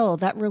one pill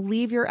that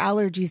relieve your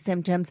allergy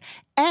symptoms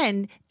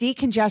and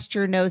decongest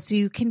your nose so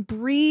you can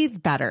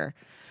breathe better.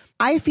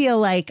 I feel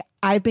like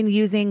I've been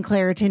using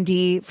Claritin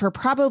D for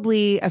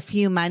probably a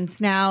few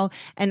months now,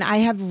 and I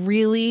have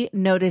really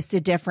noticed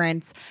a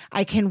difference.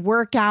 I can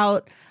work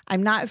out.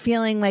 I'm not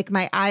feeling like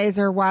my eyes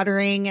are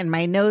watering and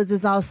my nose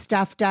is all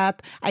stuffed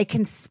up. I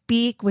can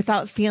speak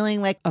without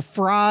feeling like a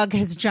frog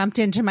has jumped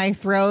into my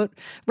throat.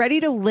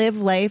 Ready to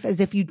live life as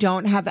if you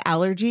don't have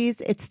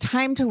allergies? It's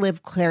time to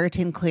live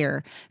Claritin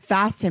Clear.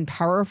 Fast and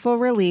powerful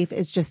relief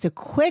is just a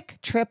quick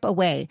trip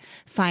away.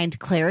 Find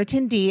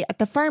Claritin D at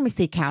the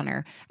pharmacy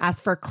counter.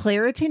 Ask for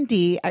Claritin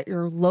D at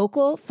your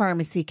local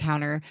pharmacy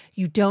counter.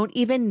 You don't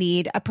even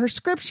need a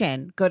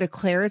prescription. Go to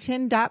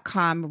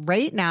Claritin.com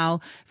right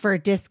now for a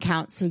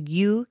discount so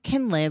you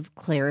can live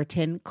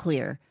Claritin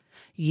Clear.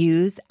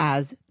 Use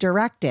as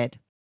directed.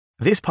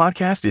 This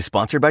podcast is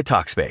sponsored by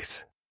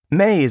Talkspace.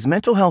 May is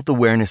Mental Health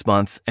Awareness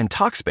Month, and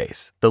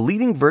Talkspace, the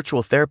leading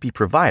virtual therapy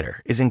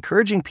provider, is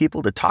encouraging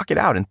people to talk it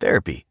out in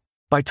therapy.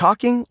 By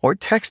talking or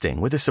texting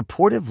with a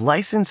supportive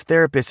licensed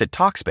therapist at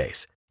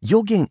Talkspace,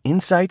 you'll gain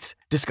insights,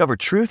 discover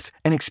truths,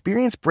 and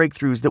experience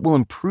breakthroughs that will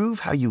improve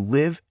how you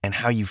live and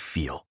how you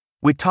feel.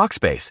 With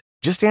Talkspace,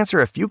 just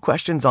answer a few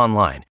questions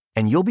online,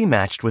 and you'll be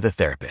matched with a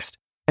therapist.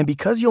 And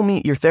because you'll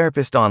meet your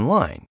therapist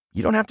online,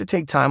 you don't have to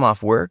take time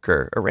off work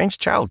or arrange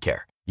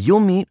childcare. You'll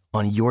meet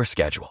on your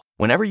schedule,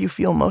 whenever you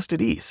feel most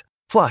at ease.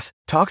 Plus,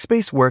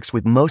 Talkspace works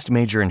with most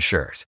major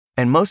insurers,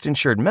 and most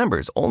insured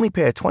members only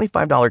pay a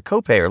 $25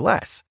 copay or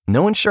less.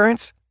 No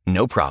insurance?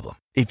 No problem.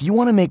 If you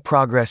want to make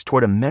progress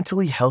toward a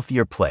mentally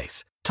healthier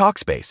place,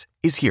 Talkspace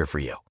is here for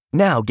you.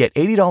 Now get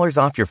 $80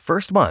 off your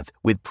first month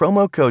with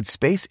promo code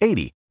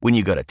SPACE80 when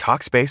you go to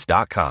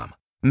Talkspace.com.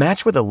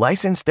 Match with a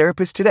licensed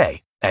therapist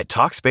today at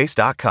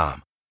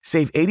Talkspace.com.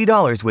 Save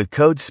 $80 with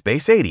code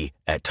SPACE80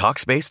 at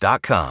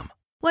Talkspace.com.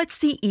 What's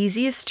the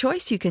easiest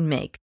choice you can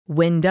make?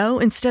 Window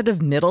instead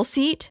of middle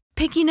seat?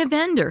 Picking a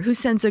vendor who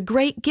sends a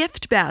great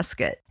gift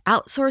basket?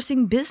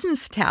 Outsourcing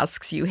business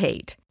tasks you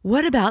hate?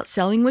 What about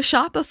selling with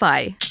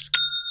Shopify?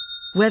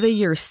 Whether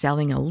you're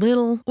selling a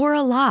little or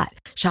a lot,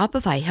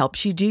 Shopify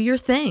helps you do your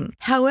thing,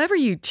 however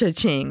you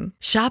cha-ching.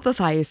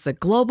 Shopify is the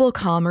global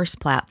commerce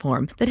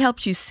platform that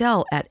helps you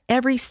sell at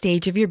every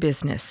stage of your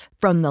business.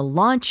 From the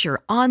launch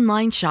your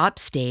online shop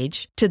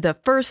stage to the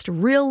first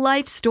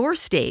real-life store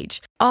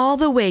stage, all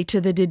the way to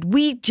the did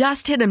we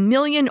just hit 1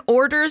 million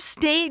orders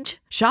stage.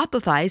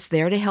 Shopify's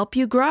there to help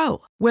you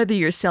grow. Whether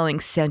you're selling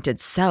scented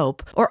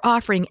soap or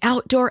offering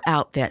outdoor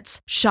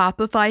outfits,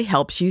 Shopify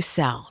helps you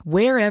sell.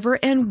 Wherever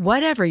and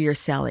whatever you're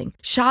selling,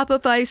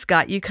 Shopify's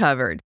got you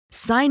covered.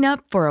 Sign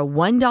up for a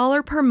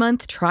 $1 per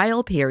month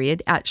trial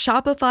period at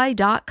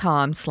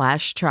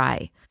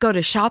shopify.com/try. Go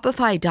to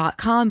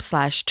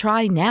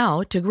shopify.com/try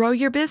now to grow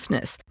your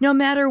business, no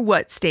matter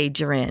what stage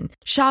you're in.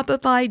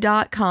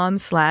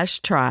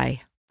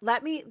 Shopify.com/try.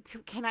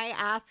 Can I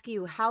ask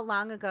you, how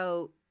long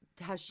ago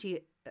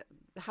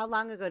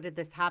did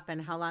this happen?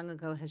 How long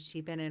ago has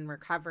she been in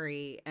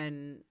recovery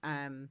and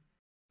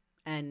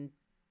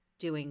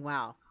doing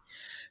well?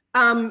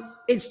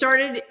 It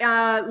started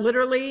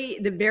literally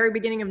the very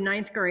beginning of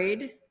 9th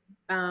grade.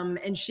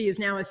 And she is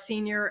now a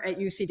senior at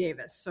UC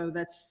Davis. So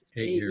that's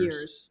 8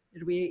 years.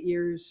 It'll be 8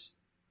 years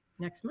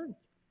next month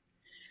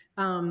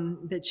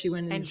that she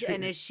went in.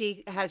 And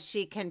has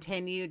she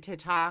continued to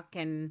talk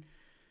and,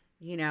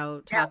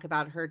 talk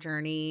about her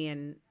journey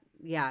and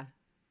Yeah.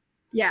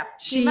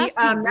 She must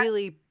be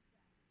really,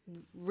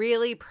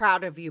 really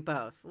proud of you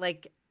both.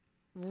 Like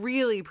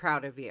really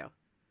proud of you.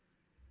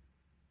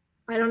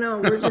 I don't know.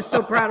 We're just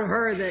so proud of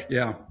her that,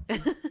 Yeah.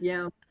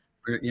 yeah.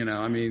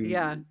 I mean,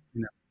 Yeah.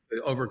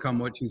 To overcome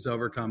what she's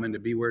overcome and to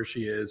be where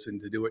she is and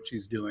to do what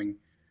she's doing,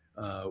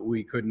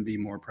 we couldn't be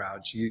more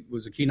proud. She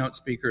was a keynote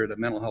speaker at a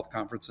mental health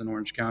conference in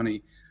Orange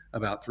County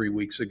about 3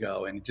 weeks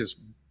ago, and it just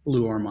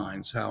blew our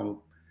minds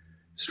how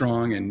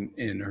strong and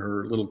in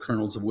her little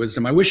kernels of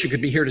wisdom. I wish she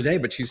could be here today,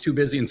 but she's too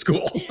busy in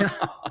school. Yeah.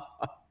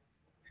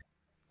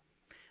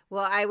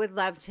 Well, I would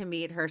love to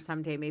meet her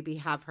someday, maybe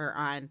have her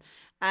on.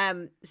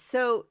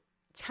 So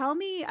tell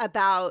me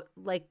about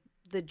like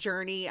the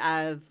journey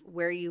of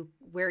where you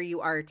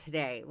are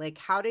today. Like,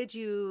 how did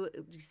you,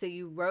 so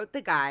you wrote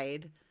the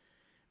guide,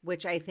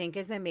 which I think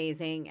is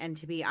amazing. And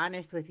to be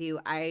honest with you,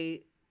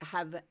 I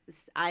have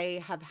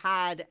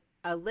had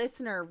a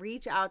listener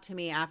reach out to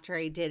me after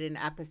I did an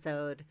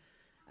episode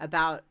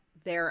about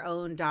their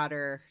own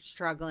daughter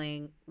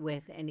struggling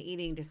with an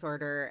eating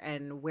disorder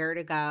and where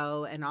to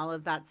go and all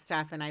of that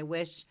stuff. And I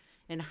wish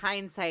in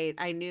hindsight,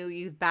 I knew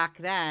you back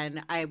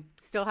then. I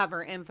still have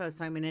her info,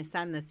 so I'm going to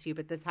send this to you,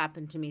 but this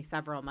happened to me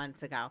several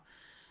months ago.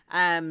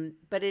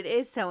 But it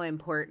is so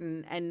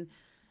important. And,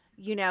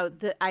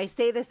 I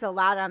say this a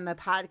lot on the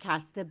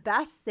podcast, the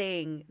best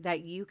thing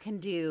that you can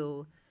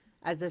do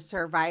as a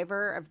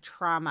survivor of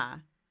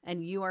trauma,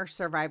 and you are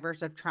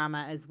survivors of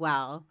trauma as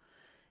well,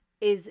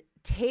 is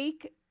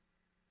take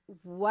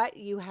what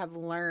you have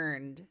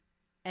learned,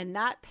 and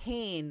that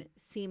pain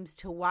seems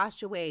to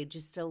wash away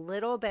just a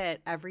little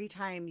bit every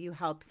time you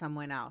help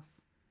someone else.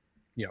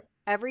 Yep.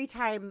 Every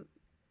time.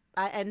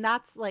 And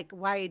that's like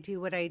why I do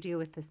what I do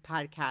with this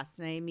podcast.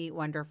 And I meet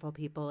wonderful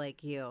people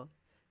like you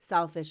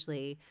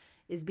selfishly,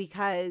 is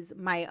because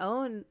my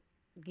own,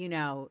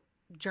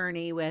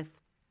 journey with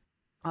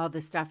all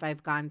the stuff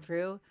I've gone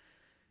through,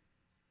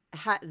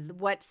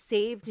 what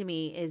saved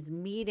me is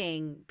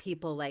meeting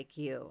people like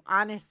you,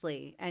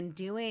 honestly, and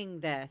doing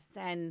this.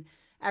 And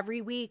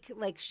every week,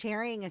 like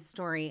sharing a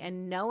story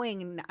and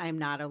knowing I'm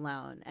not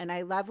alone. And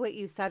I love what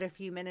you said a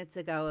few minutes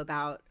ago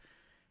about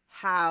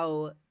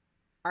how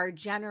our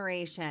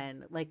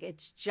generation, like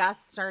it's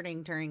just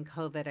starting during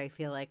COVID, I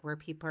feel like, where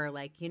people are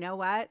like, you know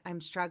what,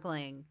 I'm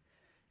struggling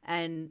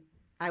and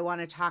I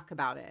want to talk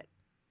about it.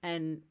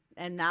 And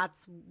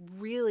that's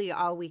really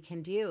all we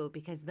can do,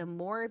 because the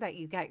more that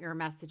you get your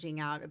messaging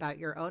out about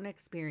your own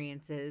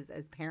experiences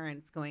as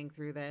parents going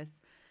through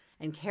this,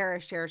 and Kara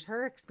shares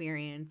her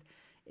experience,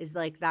 is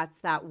like that's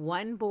that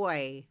one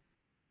boy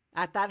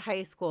at that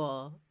high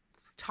school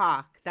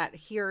talk that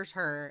hears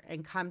her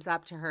and comes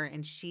up to her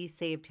and she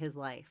saved his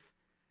life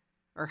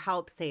or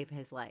helped save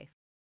his life,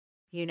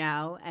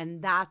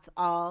 and that's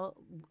all,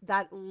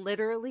 that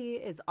literally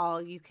is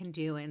all you can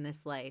do in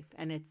this life.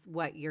 And it's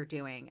what you're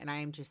doing. And I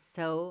am just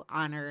so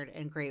honored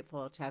and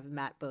grateful to have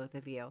met both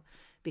of you,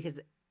 because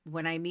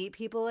when I meet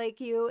people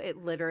like you, it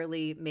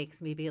literally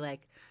makes me be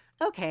like,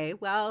 okay,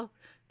 well,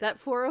 that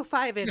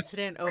 405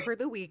 incident over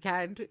the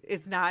weekend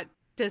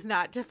does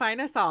not define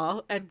us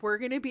all, and we're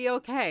going to be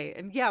okay.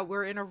 And yeah,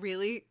 we're in a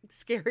really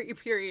scary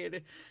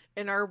period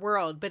in our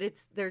world, but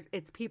it's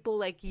people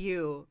like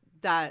you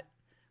that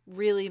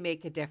really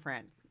make a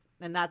difference.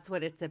 And that's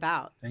what it's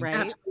about, right?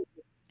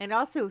 Absolutely. And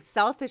also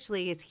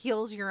selfishly, it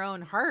heals your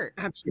own heart.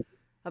 Absolutely.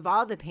 Of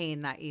all the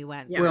pain that you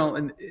went through. Yeah. Well,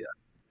 and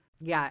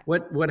yeah.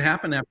 what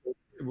happened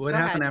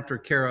ahead. after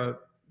Kara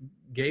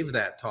gave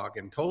that talk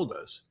and told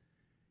us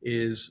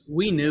is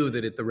we knew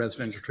that at the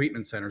residential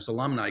treatment centers,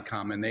 alumni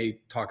come and they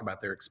talk about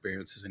their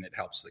experiences and it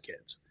helps the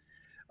kids.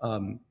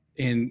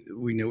 And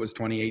we knew it was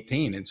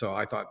 2018. And so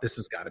I thought, this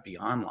has got to be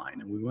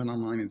online. And we went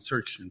online and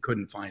searched and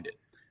couldn't find it.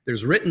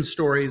 There's written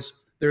stories,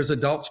 there's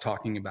adults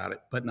talking about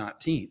it, but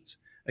not teens.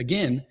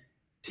 Again,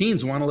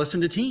 teens want to listen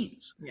to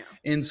teens. Yeah.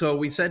 And so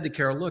we said to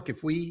Kara, look,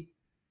 if we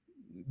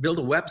build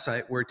a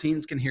website where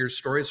teens can hear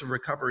stories of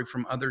recovery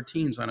from other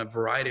teens on a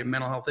variety of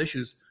mental health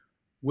issues,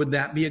 would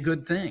that be a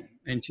good thing?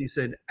 And she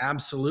said,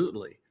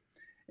 absolutely.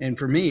 And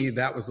for me,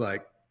 that was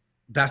like,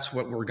 that's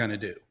what we're going to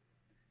do.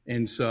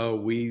 And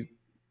so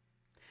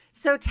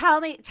So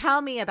tell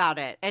me about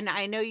it. And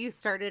I know you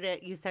started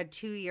it, you said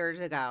 2 years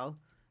ago,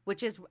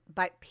 which is,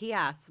 but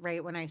PS,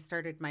 right, when I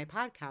started my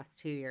podcast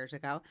 2 years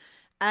ago.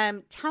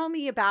 Tell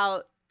me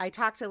about, I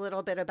talked a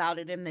little bit about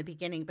it in the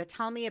beginning, but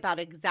tell me about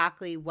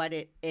exactly what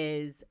it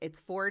is.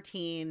 It's for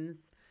teens.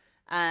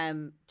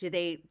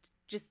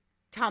 Just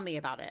tell me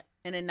about it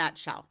in a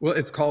nutshell. Well,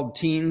 it's called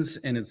Teens,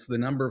 and it's the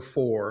number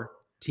 4,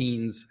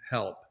 Teens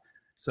Help.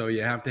 So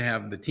you have to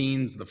have the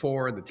teens, the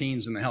 4, the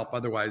teens, and the help.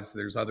 Otherwise,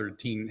 there's other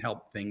teen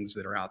help things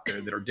that are out there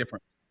that are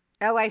different.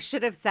 Oh, I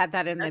should have said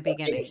that in the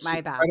beginning.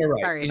 My bad.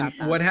 Right. Sorry about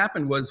that. What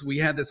happened was we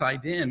had this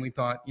idea and we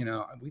thought,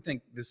 we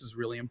think this is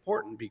really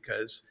important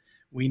because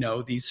we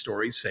know these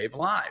stories save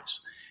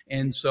lives.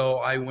 And so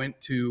I went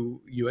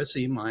to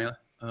USC, my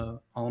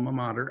alma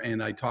mater,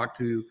 and I talked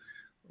to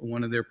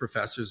one of their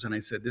professors and I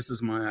said, this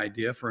is my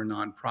idea for a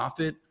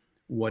nonprofit.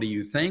 What do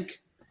you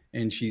think?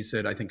 And she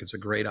said, I think it's a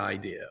great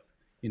idea.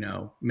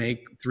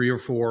 Make 3 or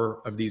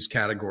 4 of these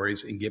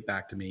categories and get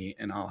back to me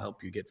and I'll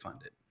help you get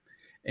funded.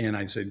 And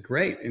I said,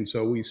 great. And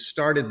so we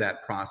started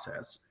that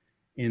process,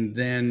 and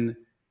then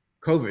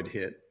COVID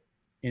hit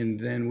And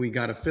then we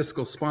got a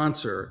fiscal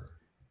sponsor.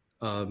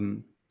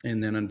 And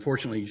then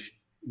unfortunately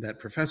that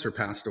professor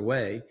passed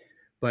away,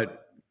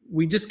 but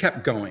we just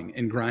kept going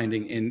and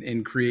grinding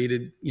and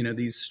created,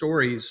 these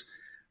stories,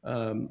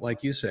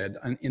 like you said,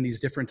 in these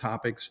different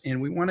topics.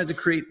 And we wanted to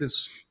create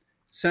this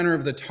center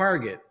of the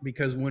target,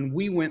 because when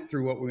we went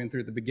through what we went through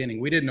at the beginning,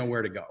 we didn't know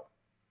where to go.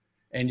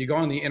 And you go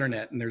on the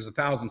internet and there's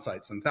 1,000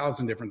 sites and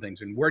 1,000 different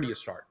things. And where do you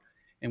start?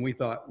 And we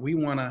thought, we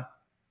want to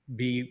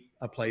be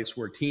a place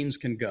where teens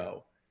can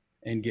go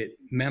and get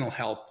mental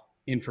health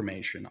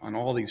information on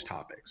all these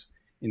topics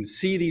and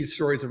see these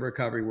stories of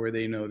recovery where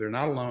they know they're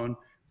not alone.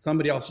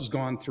 Somebody else has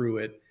gone through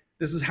it.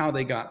 This is how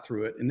they got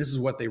through it. And this is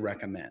what they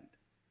recommend.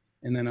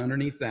 And then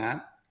underneath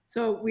that,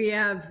 so we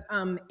have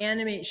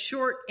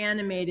short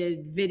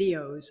animated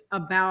videos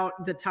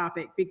about the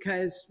topic,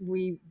 because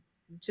we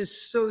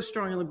just so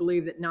strongly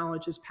believe that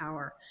knowledge is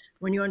power.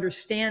 When you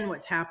understand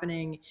what's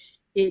happening,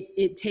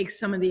 it takes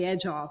some of the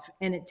edge off,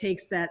 and it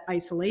takes that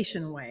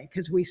isolation away,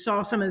 because we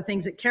saw some of the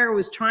things that Kara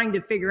was trying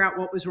to figure out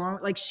what was wrong.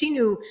 Like, she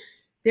knew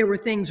there were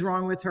things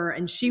wrong with her,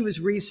 and she was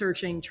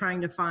researching,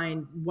 trying to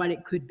find what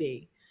it could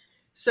be.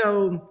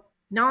 So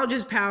knowledge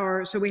is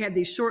power. So we had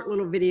these short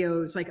little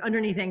videos, like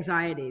underneath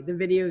anxiety. The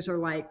videos are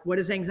like, what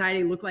does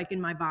anxiety look like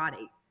in my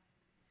body?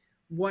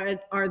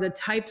 What are the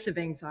types of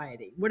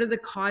anxiety? What are the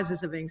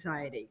causes of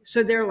anxiety?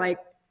 So they're like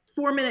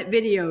 4-minute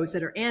videos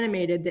that are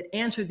animated that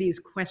answer these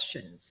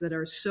questions that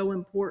are so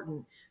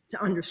important to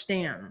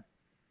understand.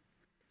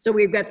 So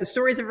we've got the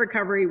stories of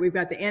recovery, we've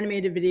got the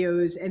animated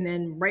videos, and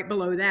then right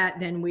below that,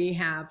 then we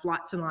have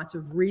lots and lots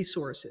of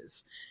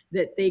resources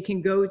that they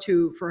can go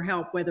to for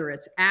help, whether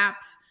it's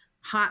apps,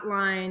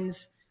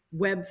 hotlines,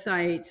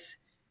 websites,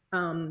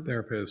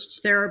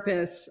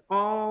 therapists,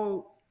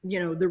 all,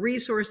 the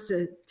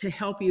resources to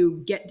help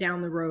you get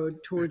down the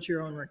road towards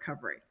your own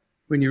recovery.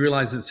 When you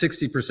realize that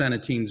 60%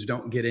 of teens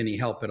don't get any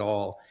help at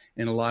all,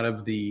 and a lot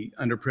of the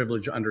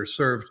underprivileged,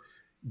 underserved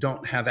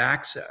don't have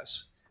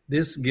access,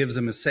 this gives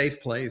them a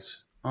safe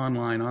place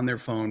online, on their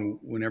phone,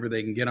 whenever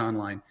they can get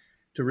online,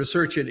 to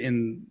research it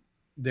in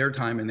their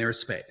time and their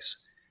space.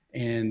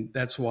 And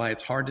that's why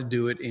it's hard to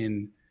do it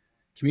in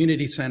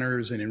community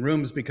centers and in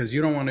rooms, because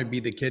you don't want to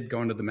be the kid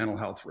going to the mental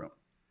health room.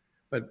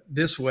 But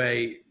this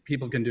way,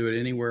 people can do it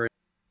anywhere,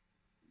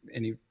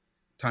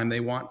 anytime they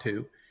want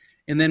to.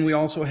 And then we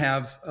also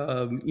have,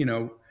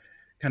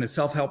 kind of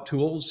self-help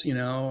tools,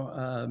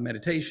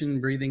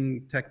 meditation,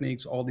 breathing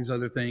techniques, all these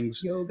other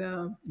things.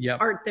 Yoga, yep.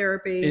 Art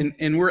therapy.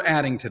 And we're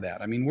adding to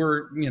that. I mean,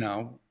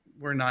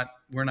 we're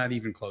not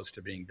even close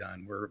to being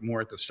done. We're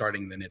more at the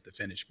starting than at the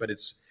finish, but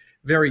it's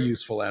very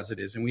useful as it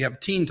is. And we have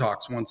Teen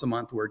Talks once a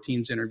month where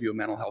teens interview a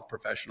mental health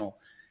professional.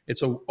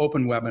 It's an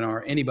open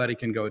webinar. Anybody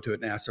can go to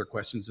it and ask their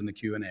questions in the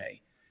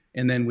Q&A.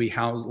 And then we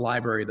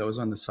library those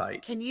on the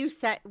site. Can you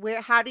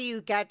how do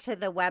you get to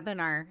the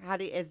webinar?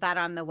 Is that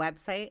on the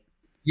website?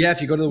 Yeah,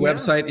 if you go to the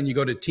website and you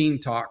go to Teen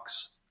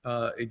Talks,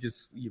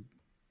 you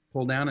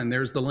pull down and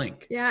there's the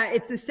link. Yeah,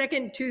 it's the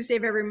second Tuesday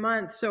of every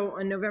month. So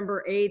on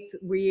November 8th,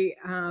 we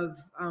have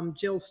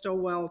Jill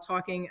Stowell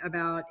talking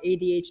about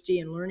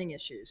ADHD and learning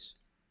issues.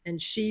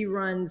 And she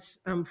runs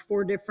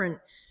 4 different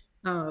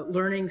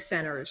learning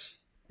centers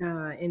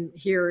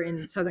here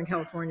in Southern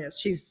California.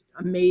 She's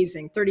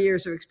amazing, 30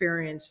 years of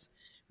experience,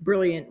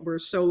 brilliant. We're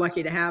so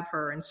lucky to have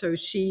her. And so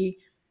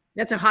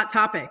that's a hot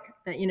topic.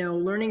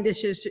 Learning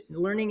issues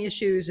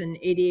and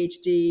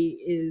ADHD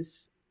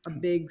is a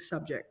big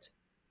subject.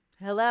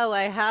 Hello,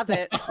 I have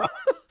it.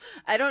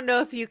 I don't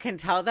know if you can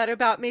tell that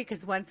about me,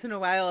 because once in a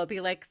while I'll be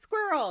like,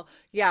 squirrel.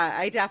 Yeah,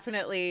 I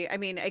definitely,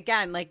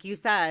 again, like you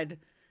said,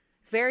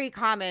 it's very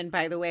common,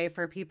 by the way,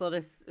 for people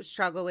to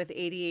struggle with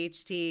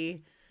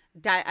ADHD.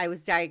 I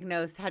was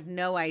diagnosed, had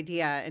no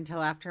idea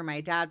until after my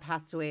dad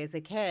passed away as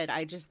a kid.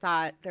 I just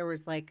thought there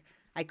was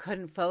I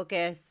couldn't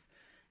focus.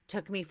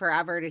 Took me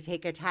forever to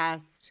take a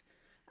test.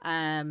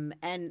 And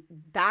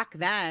back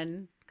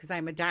then, because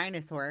I'm a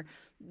dinosaur,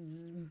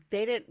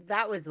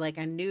 that was like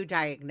a new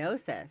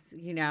diagnosis,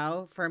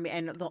 for me.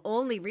 And the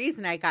only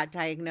reason I got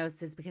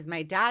diagnosed is because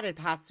my dad had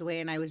passed away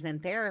and I was in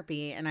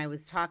therapy, and I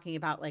was talking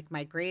about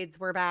my grades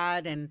were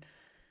bad and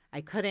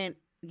I couldn't,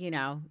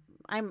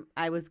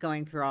 I was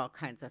going through all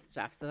kinds of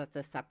stuff. So that's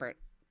a separate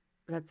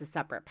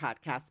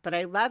podcast, but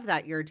I love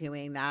that you're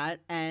doing that.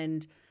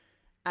 And,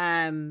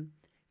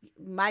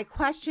 my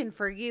question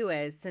for you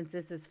is, since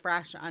this is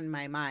fresh on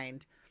my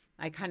mind,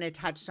 I kind of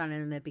touched on it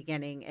in the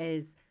beginning,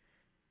 is,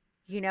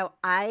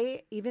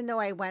 even though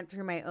I went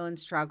through my own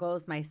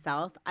struggles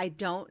myself, I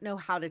don't know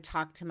how to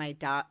talk to my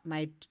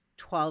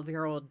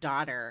 12-year-old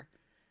daughter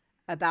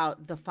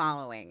about the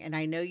following. And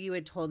I know you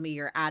had told me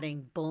you're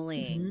adding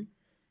bullying,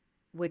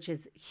 which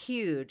is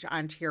huge,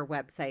 onto your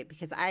website,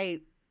 because I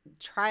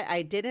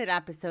did an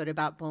episode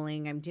about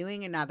bullying. I'm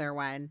doing another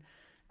one.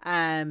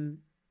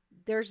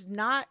 There's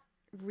not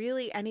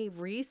really any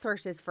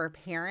resources for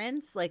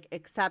parents,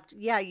 except,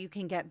 you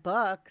can get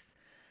books,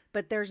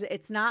 but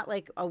it's not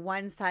like a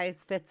one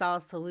size fits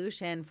all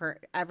solution for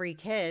every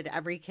kid.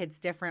 Every kid's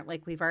different,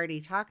 like we've already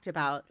talked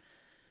about.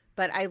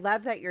 But I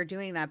love that you're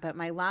doing that. But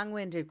my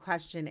long-winded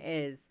question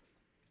is,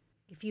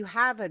 if you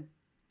have a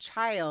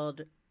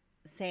child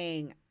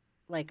saying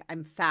like,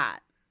 I'm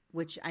fat,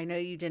 which I know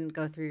you didn't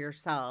go through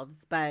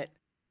yourselves, but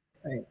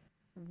Right.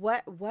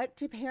 what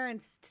do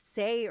parents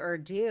say or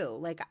do?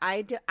 Like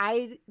I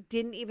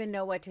didn't even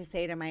know what to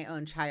say to my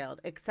own child,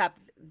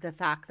 except the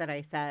fact that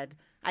I said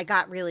I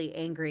got really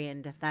angry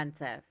and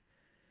defensive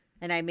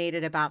and I made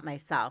it about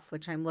myself,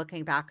 which I'm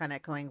looking back on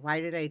it going,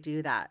 why did I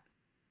do that?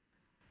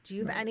 Do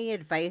you have any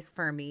advice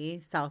for me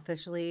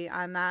selfishly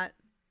on that?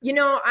 You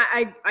know,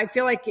 I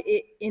feel like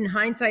in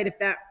hindsight,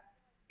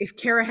 if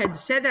Kara had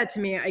said that to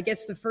me, I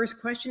guess the first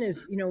question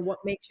is, you know,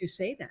 what makes you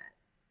say that?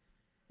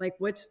 Like,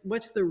 what's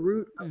the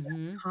root of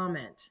that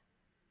comment,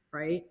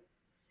 right?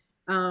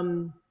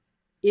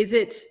 Is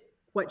it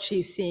what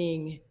she's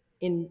seeing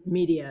in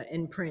media,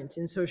 in print,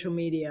 in social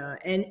media?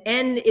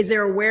 And is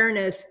there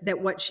awareness that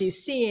what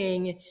she's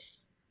seeing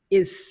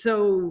is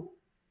so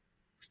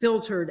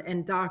filtered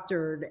and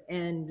doctored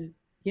and,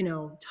 you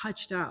know,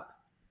 touched up,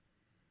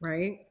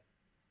 right?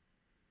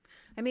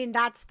 I mean,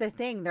 that's the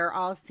thing. They're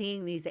all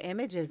seeing these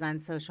images on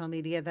social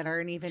media that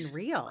aren't even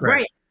real.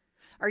 Right.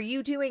 Are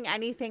you doing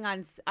anything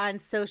on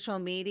social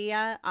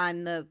media,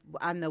 on the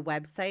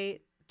website?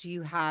 Do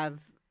you have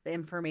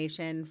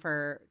information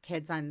for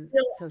kids on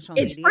social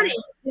media?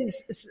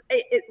 It's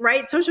funny,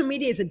 right? Social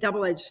media is a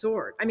double-edged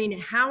sword. I mean,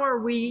 how are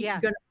we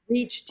going to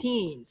reach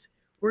teens?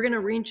 We're going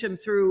to reach them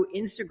through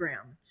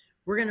Instagram.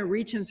 We're going to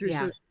reach them through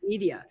social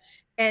media.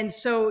 And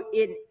so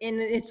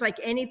it's like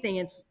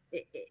anything,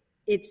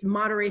 it's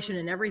moderation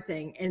in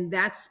everything. And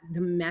that's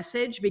the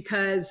message,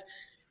 because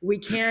we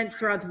can't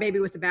throw out the baby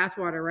with the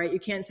bathwater, right? You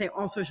can't say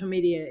all social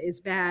media is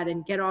bad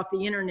and get off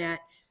the internet,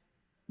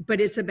 but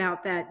it's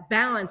about that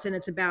balance. And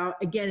it's about,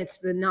 again, it's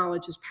the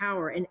knowledge is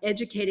power, and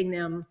educating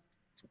them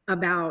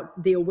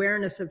about the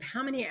awareness of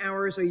how many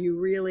hours are you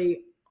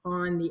really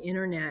on the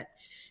internet.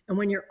 And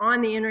when you're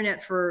on the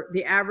internet, for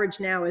the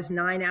average now is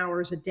 9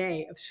 hours a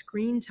day of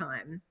screen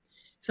time.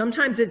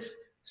 Sometimes it's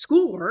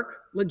schoolwork,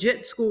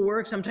 legit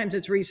schoolwork. Sometimes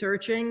it's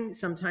researching.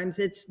 Sometimes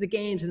it's the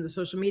games and the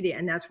social media,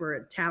 and that's where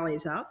it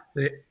tallies up.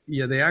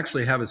 They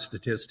actually have a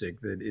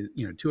statistic that is,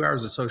 2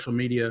 hours of social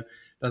media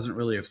doesn't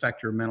really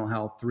affect your mental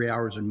health. 3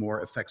 hours or more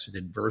affects it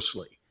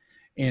adversely.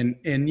 And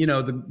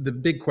the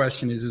big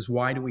question is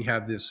why do we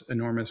have this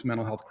enormous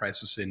mental health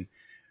crisis in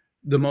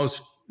the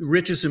most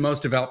richest and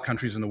most developed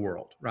countries in the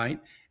world, right?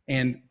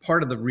 And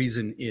part of the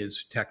reason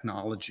is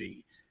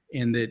technology.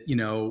 In that,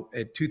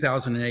 at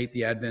 2008,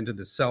 the advent of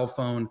the cell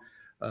phone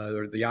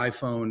or the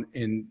iPhone,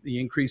 and the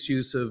increased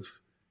use of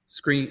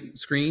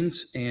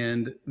screens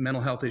and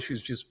mental health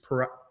issues just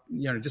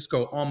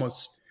go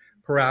almost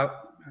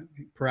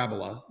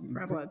parabola.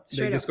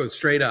 They just go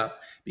straight up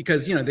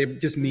because, they're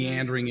just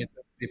meandering at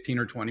 15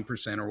 or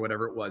 20% or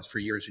whatever it was for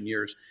years and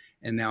years.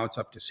 And now it's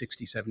up to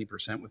 60,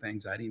 70% with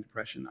anxiety and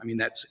depression. I mean,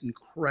 that's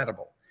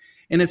incredible.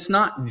 And it's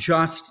not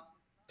just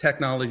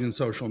technology and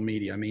social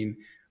media. I mean,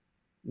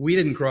 we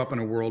didn't grow up in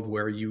a world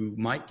where you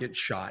might get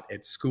shot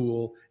at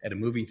school, at a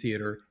movie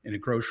theater, in a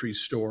grocery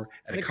store,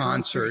 at a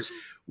concert.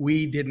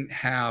 We didn't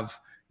have,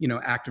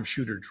 active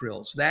shooter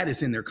drills. That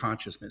is in their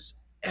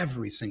consciousness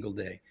every single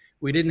day.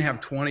 We didn't have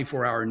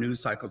 24-hour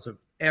news cycles of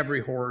every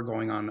horror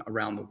going on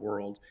around the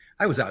world.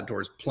 I was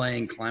outdoors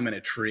playing, climbing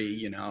a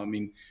tree,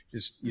 trying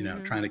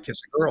to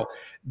kiss a girl.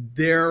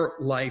 Their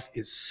life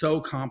is so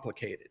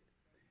complicated,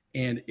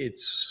 and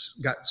it's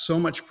got so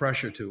much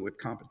pressure to it with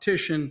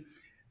competition,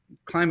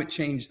 climate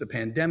change, the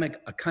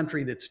pandemic, a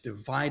country that's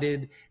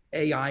divided,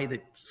 AI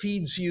that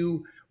feeds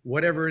you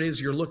whatever it is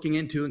you're looking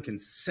into and can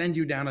send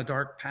you down a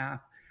dark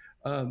path.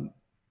 A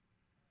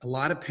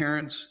lot of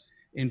parents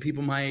and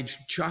people my age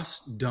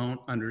just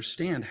don't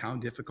understand how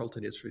difficult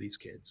it is for these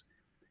kids,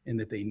 and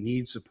that they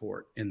need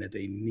support, and that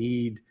they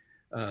need,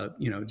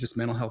 just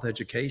mental health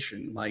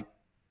education like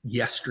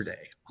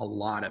yesterday, a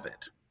lot of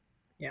it.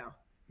 Yeah.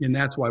 And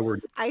that's why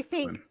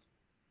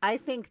I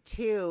think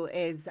too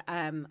is,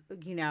 I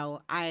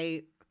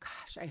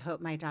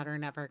hope my daughter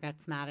never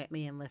gets mad at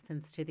me and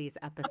listens to these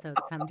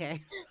episodes someday.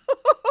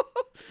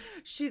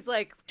 She's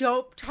like,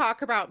 don't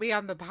talk about me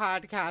on the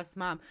podcast,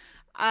 Mom.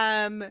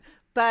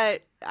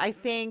 But I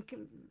think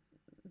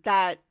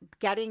that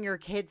getting your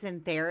kids in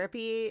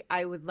therapy,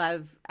 I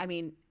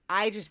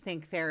just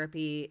think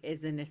therapy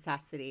is a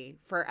necessity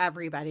for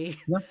everybody.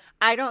 Yeah.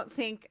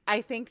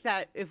 I think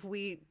that if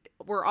we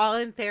were all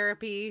in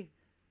therapy,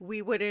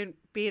 we wouldn't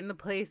be in the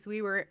place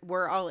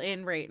we're all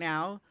in right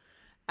now.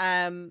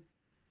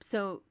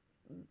 So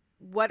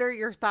what are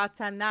your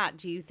thoughts on that?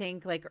 Do you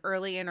think like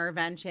early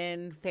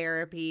intervention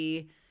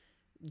therapy,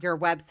 your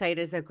website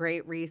is a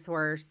great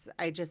resource?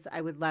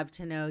 I would love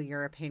to know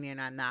your opinion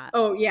on that.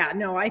 Oh yeah,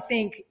 no, I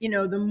think,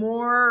 the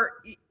more,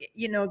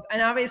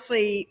 and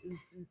obviously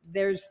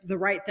there's the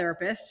right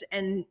therapist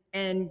and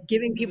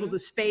giving people the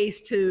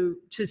space to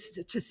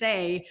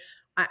say,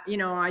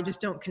 I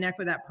just don't connect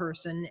with that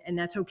person, and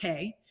that's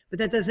okay. But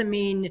that doesn't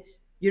mean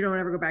you don't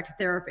ever go back to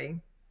therapy,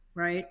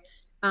 right?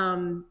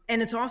 And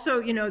it's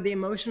also, the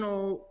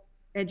emotional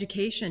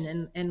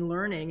education and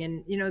learning.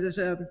 And, there's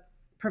a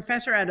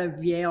professor out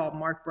of Yale,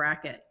 Mark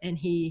Brackett, and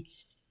he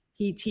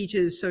he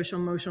teaches social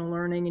emotional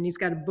learning, and he's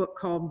got a book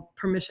called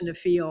Permission to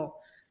Feel.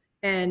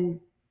 And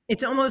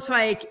it's almost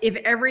like if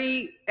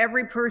every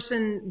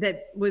person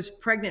that was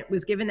pregnant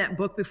was given that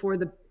book before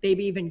the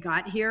baby even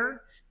got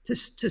here, to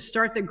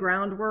start the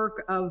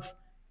groundwork of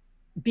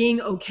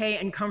being okay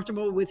and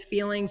comfortable with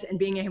feelings and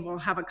being able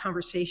to have a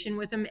conversation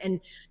with them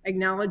and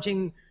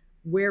acknowledging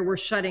where we're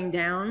shutting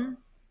down,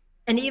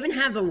 and even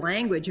have the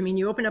language. I mean,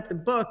 you open up the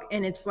book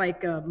and it's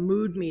like a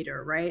mood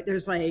meter, right?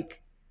 There's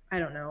like, I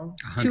don't know,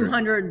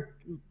 200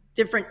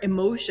 different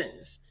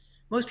emotions.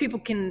 Most people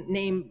can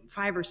name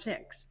 5 or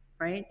 6,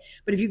 right?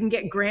 But if you can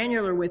get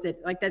granular with it,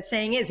 like that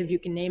saying is, if you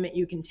can name it,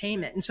 you can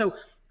tame it. And so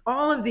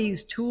all of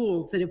these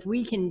tools that if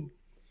we can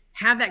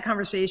have that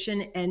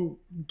conversation and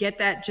get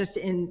that just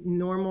in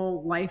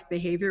normal life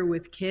behavior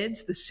with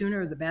kids, the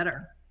sooner the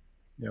better.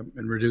 Yep,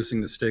 and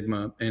reducing the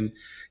stigma. And,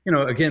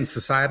 again,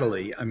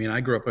 societally, I mean, I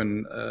grew up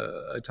in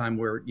a time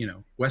where,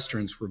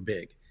 Westerns were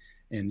big.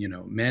 And,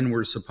 men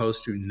were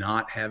supposed to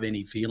not have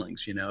any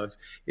feelings.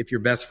 If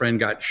your best friend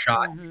got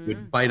shot, you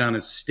would bite on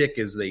a stick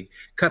as they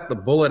cut the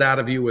bullet out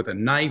of you with a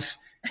knife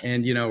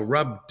and,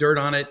 rub dirt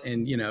on it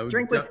and,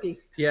 drink whiskey.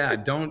 Yeah.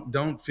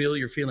 Don't feel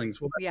your feelings.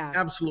 Well, that's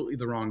absolutely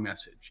the wrong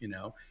message.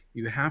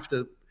 You have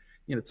to,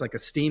 it's like a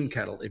steam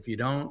kettle. If you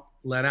don't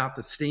let out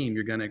the steam,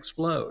 you're going to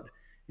explode.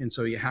 And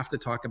so you have to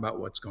talk about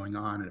what's going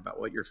on and about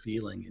what you're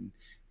feeling.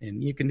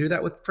 And you can do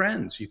that with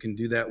friends. You can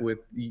do that with,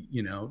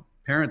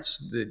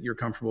 parents that you're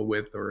comfortable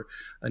with, or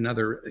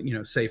another,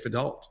 safe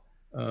adult,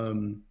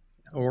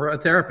 or a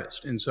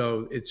therapist. And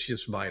so it's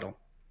just vital.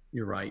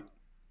 You're right.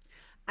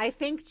 I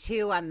think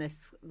too, on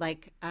this,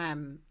 like,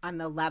 on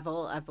the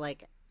level of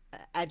like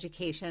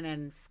education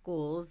and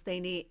schools, they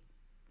need,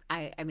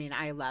 I mean,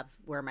 I love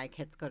where my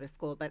kids go to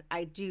school, but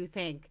I do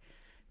think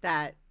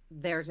that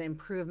there's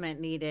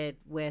improvement needed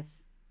with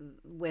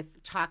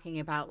talking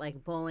about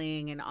like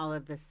bullying and all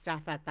of this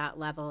stuff at that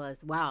level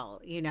as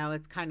well.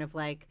 It's kind of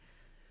like,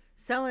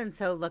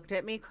 so-and-so looked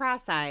at me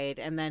cross-eyed,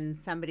 and then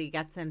somebody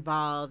gets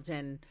involved,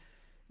 and,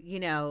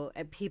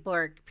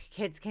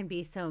 kids can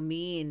be so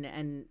mean,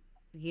 and,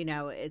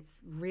 it's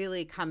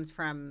really comes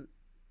from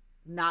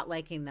not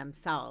liking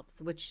themselves,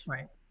 which,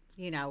 right.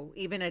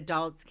 Even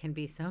adults can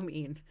be so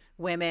mean,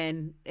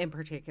 women in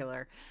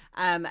particular.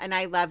 And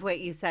I love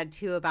what you said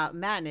too about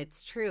men.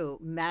 It's true.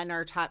 Men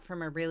are taught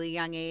from a really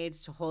young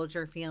age to hold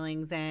your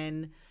feelings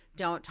in.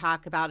 Don't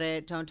talk about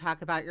it. Don't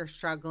talk about your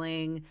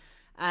struggling.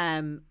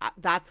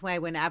 That's why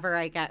whenever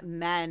I get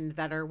men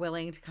that are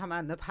willing to come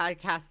on the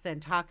podcast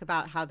and talk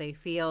about how they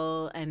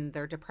feel and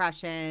their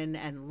depression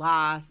and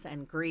loss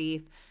and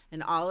grief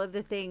and all of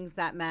the things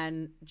that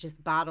men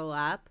just bottle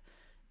up,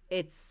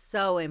 it's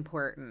so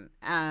important.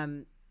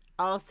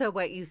 Also,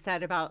 what you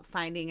said about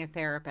finding a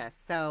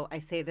therapist. So I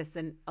say this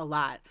a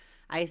lot.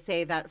 I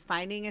say that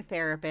finding a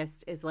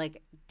therapist is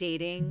like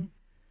dating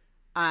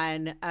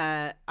on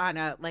a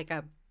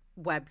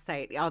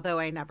website, although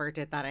I never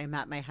did that. I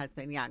met my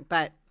husband young,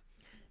 but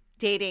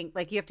dating,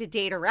 like, you have to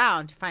date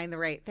around to find the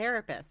right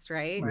therapist,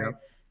 right?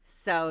 Yep.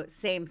 So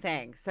same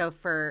thing. So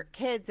for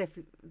kids, if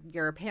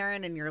you're a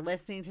parent and you're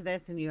listening to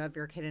this and you have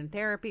your kid in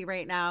therapy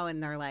right now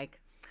and they're like,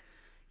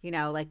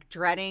 like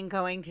dreading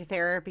going to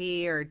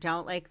therapy or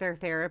don't like their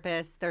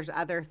therapist, there's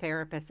other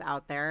therapists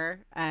out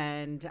there.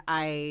 And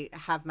I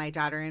have my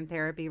daughter in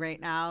therapy right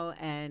now.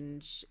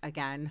 And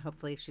again,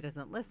 hopefully she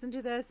doesn't listen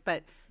to this,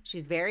 but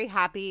she's very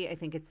happy. I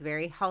think it's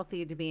very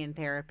healthy to be in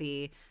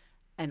therapy,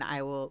 and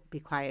I will be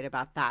quiet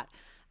about that.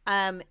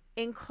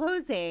 In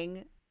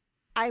closing,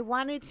 I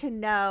wanted to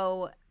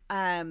know,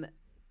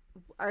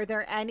 are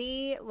there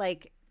any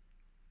like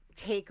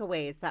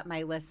takeaways that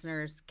my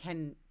listeners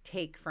can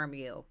take from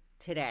you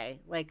today?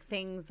 Like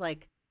things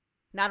like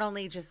not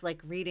only just like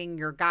reading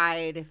your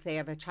guide if they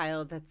have a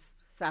child that's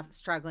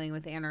struggling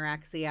with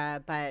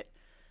anorexia, but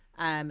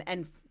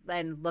and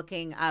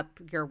looking up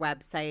your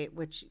website,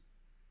 which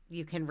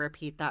you can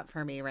repeat that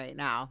for me right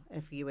now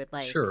if you would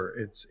like. Sure.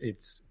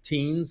 It's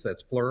teens,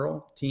 that's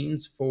plural,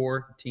 Teens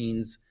for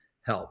Teens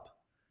Help.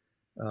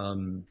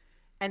 And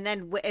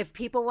then if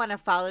people want to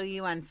follow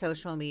you on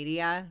social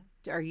media,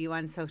 are you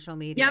on social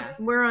media? Yep,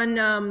 we're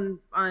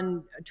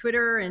on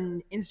Twitter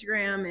and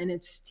Instagram, and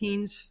it's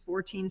Teens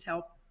for Teens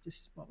Help,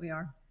 just what we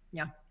are.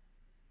 Yeah.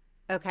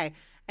 Okay.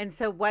 And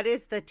so what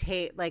is the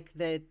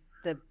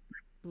the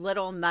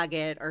little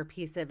nugget or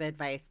piece of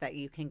advice that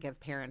you can give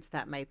parents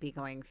that might be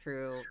going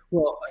through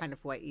kind of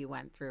what you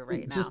went through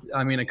right now?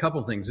 I mean, a couple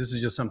of things. This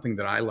is just something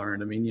that I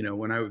learned. I mean,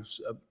 when I was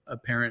a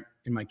parent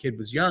and my kid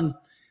was young,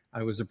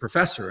 I was a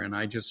professor, and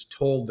I just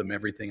told them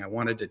everything I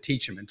wanted to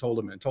teach them and told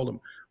them.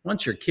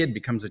 Once your kid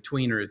becomes a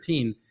tween or a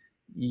teen,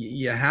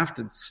 you have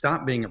to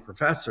stop being a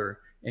professor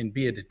and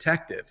be a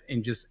detective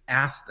and just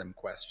ask them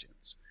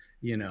questions,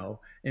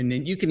 and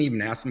then you can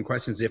even ask them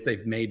questions if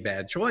they've made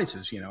bad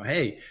choices.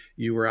 Hey,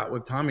 you were out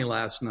with Tommy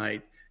last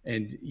night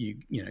and you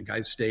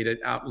guys stayed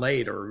out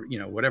late, or,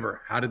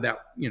 whatever. How did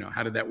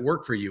that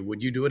work for you?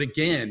 Would you do it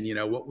again?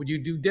 What would you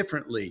do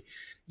differently?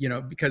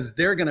 Because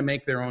they're going to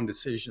make their own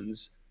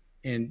decisions.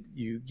 And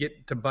you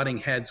get to butting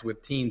heads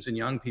with teens and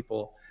young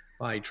people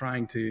by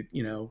trying to,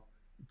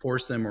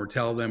 force them or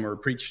tell them or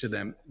preach to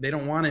them. They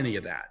don't want any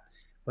of that,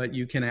 but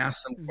you can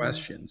ask them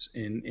questions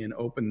and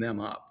open them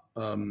up.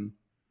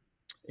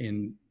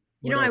 And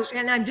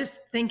I'm just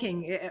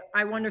thinking,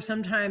 I wonder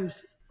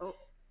sometimes,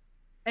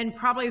 and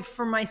probably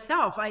for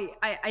myself,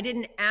 I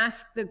didn't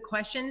ask the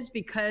questions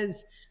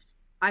because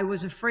I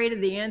was afraid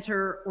of the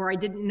answer, or I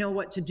didn't know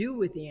what to do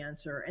with the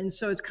answer. And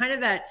so it's kind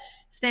of that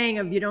saying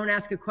of, you don't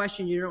ask a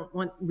question you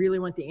don't really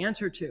want the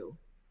answer to,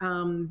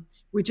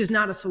 which is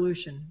not a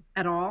solution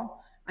at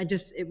all.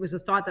 It was a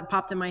thought that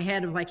popped in my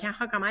head of like,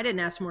 how come I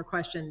didn't ask more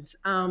questions?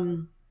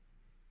 Don't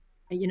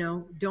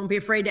be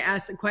afraid to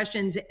ask the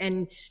questions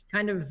and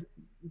kind of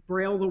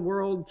braille the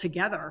world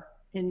together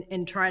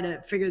and try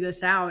to figure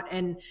this out.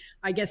 And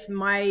I guess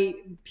my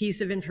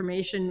piece of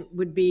information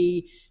would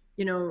be,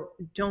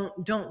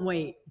 don't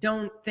wait.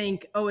 Don't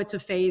think, oh, it's a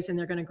phase and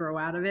they're going to grow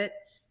out of it.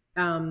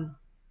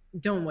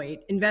 Don't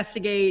wait.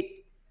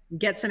 Investigate,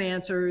 get some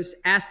answers,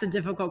 ask the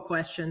difficult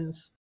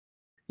questions.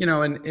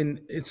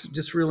 And it's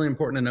just really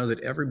important to know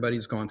that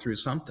everybody's gone through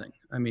something.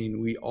 I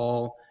mean, we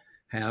all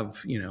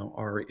have,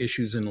 our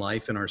issues in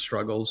life and our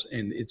struggles.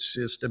 And it's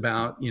just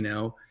about,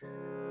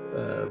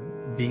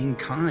 being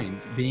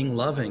kind, being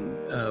loving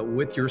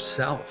with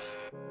yourself,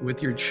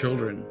 with your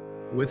children,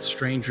 with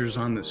strangers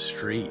on the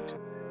street.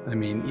 I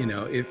mean,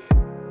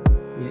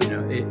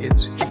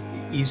 it's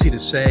easy to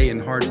say and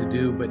hard to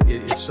do, but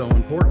it's so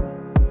important,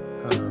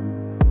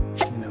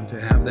 to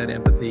have that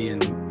empathy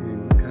and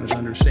kind of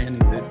understanding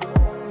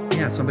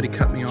that, somebody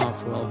cut me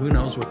off. Well, who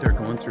knows what they're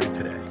going through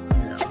today?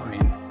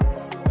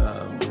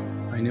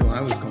 I knew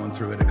I was going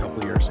through it a couple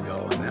of years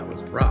ago, and that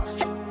was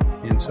rough.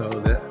 And so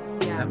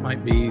that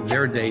might be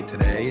their day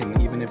today.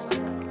 And even if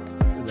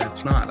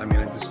that's not,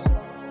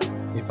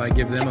 if I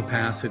give them a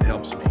pass, it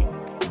helps me.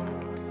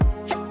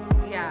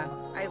 Yeah,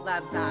 I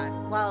love that.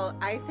 Well,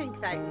 I think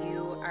that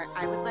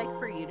I would like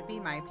for you to be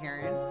my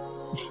parents.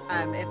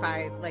 If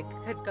I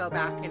could go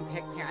back and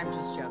pick parents,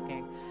 I'm just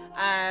joking.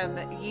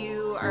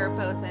 You are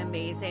both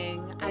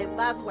amazing. I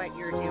love what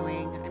you're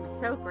doing. I'm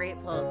so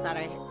grateful that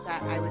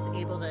I was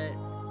able to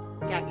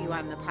get you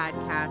on the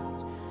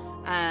podcast.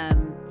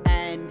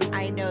 And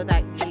I know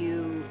that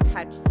you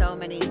touch so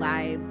many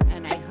lives,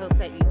 and I hope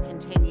that you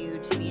continue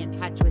to be in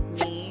touch with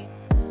me,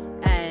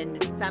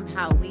 and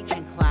somehow we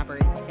can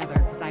collaborate together,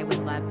 because I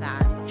would love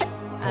that.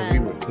 We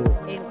would too.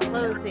 In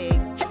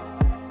closing,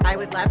 I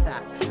would love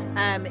that.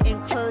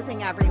 In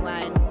closing,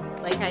 everyone,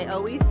 like I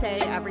always say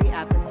every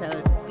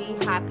episode, be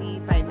happy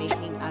by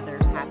making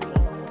others happy.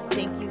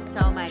 Thank you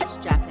so much,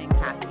 Jeff and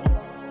Kathy.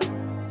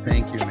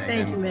 Thank you, Megan.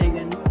 Thank you,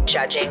 Megan.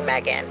 Judging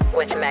Megan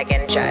with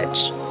Megan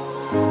Judge.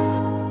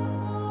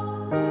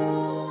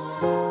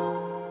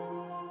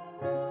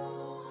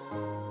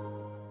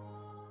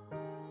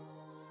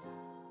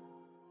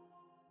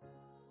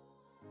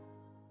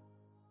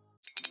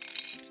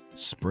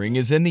 Spring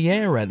is in the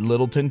air at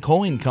Littleton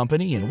Coin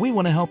Company, and we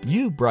want to help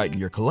you brighten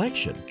your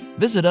collection.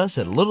 Visit us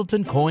at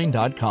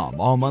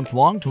littletoncoin.com all month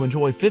long to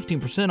enjoy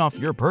 15% off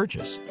your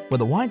purchase.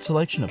 With a wide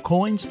selection of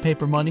coins,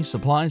 paper money,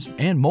 supplies,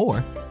 and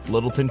more,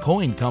 Littleton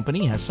Coin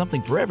Company has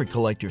something for every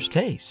collector's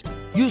taste.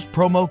 Use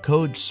promo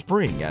code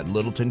SPRING at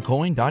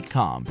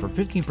littletoncoin.com for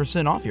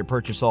 15% off your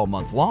purchase all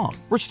month long.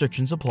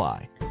 Restrictions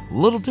apply.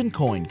 Littleton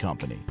Coin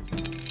Company.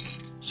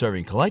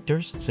 Serving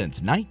collectors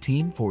since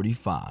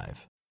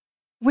 1945.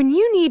 When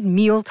you need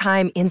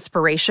mealtime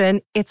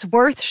inspiration, it's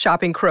worth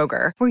shopping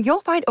Kroger, where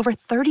you'll find over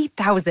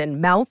 30,000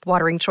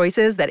 mouth-watering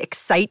choices that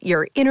excite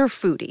your inner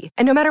foodie.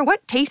 And no matter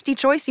what tasty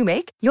choice you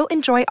make, you'll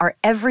enjoy our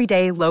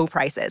everyday low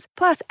prices,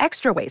 plus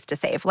extra ways to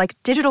save, like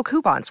digital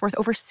coupons worth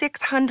over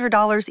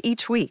 $600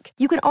 each week.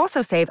 You can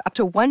also save up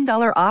to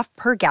 $1 off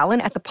per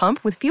gallon at the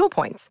pump with fuel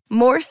points.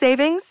 More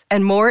savings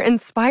and more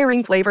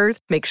inspiring flavors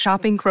make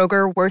shopping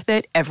Kroger worth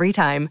it every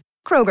time.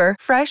 Kroger,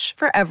 fresh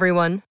for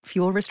everyone.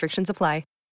 Fuel restrictions apply.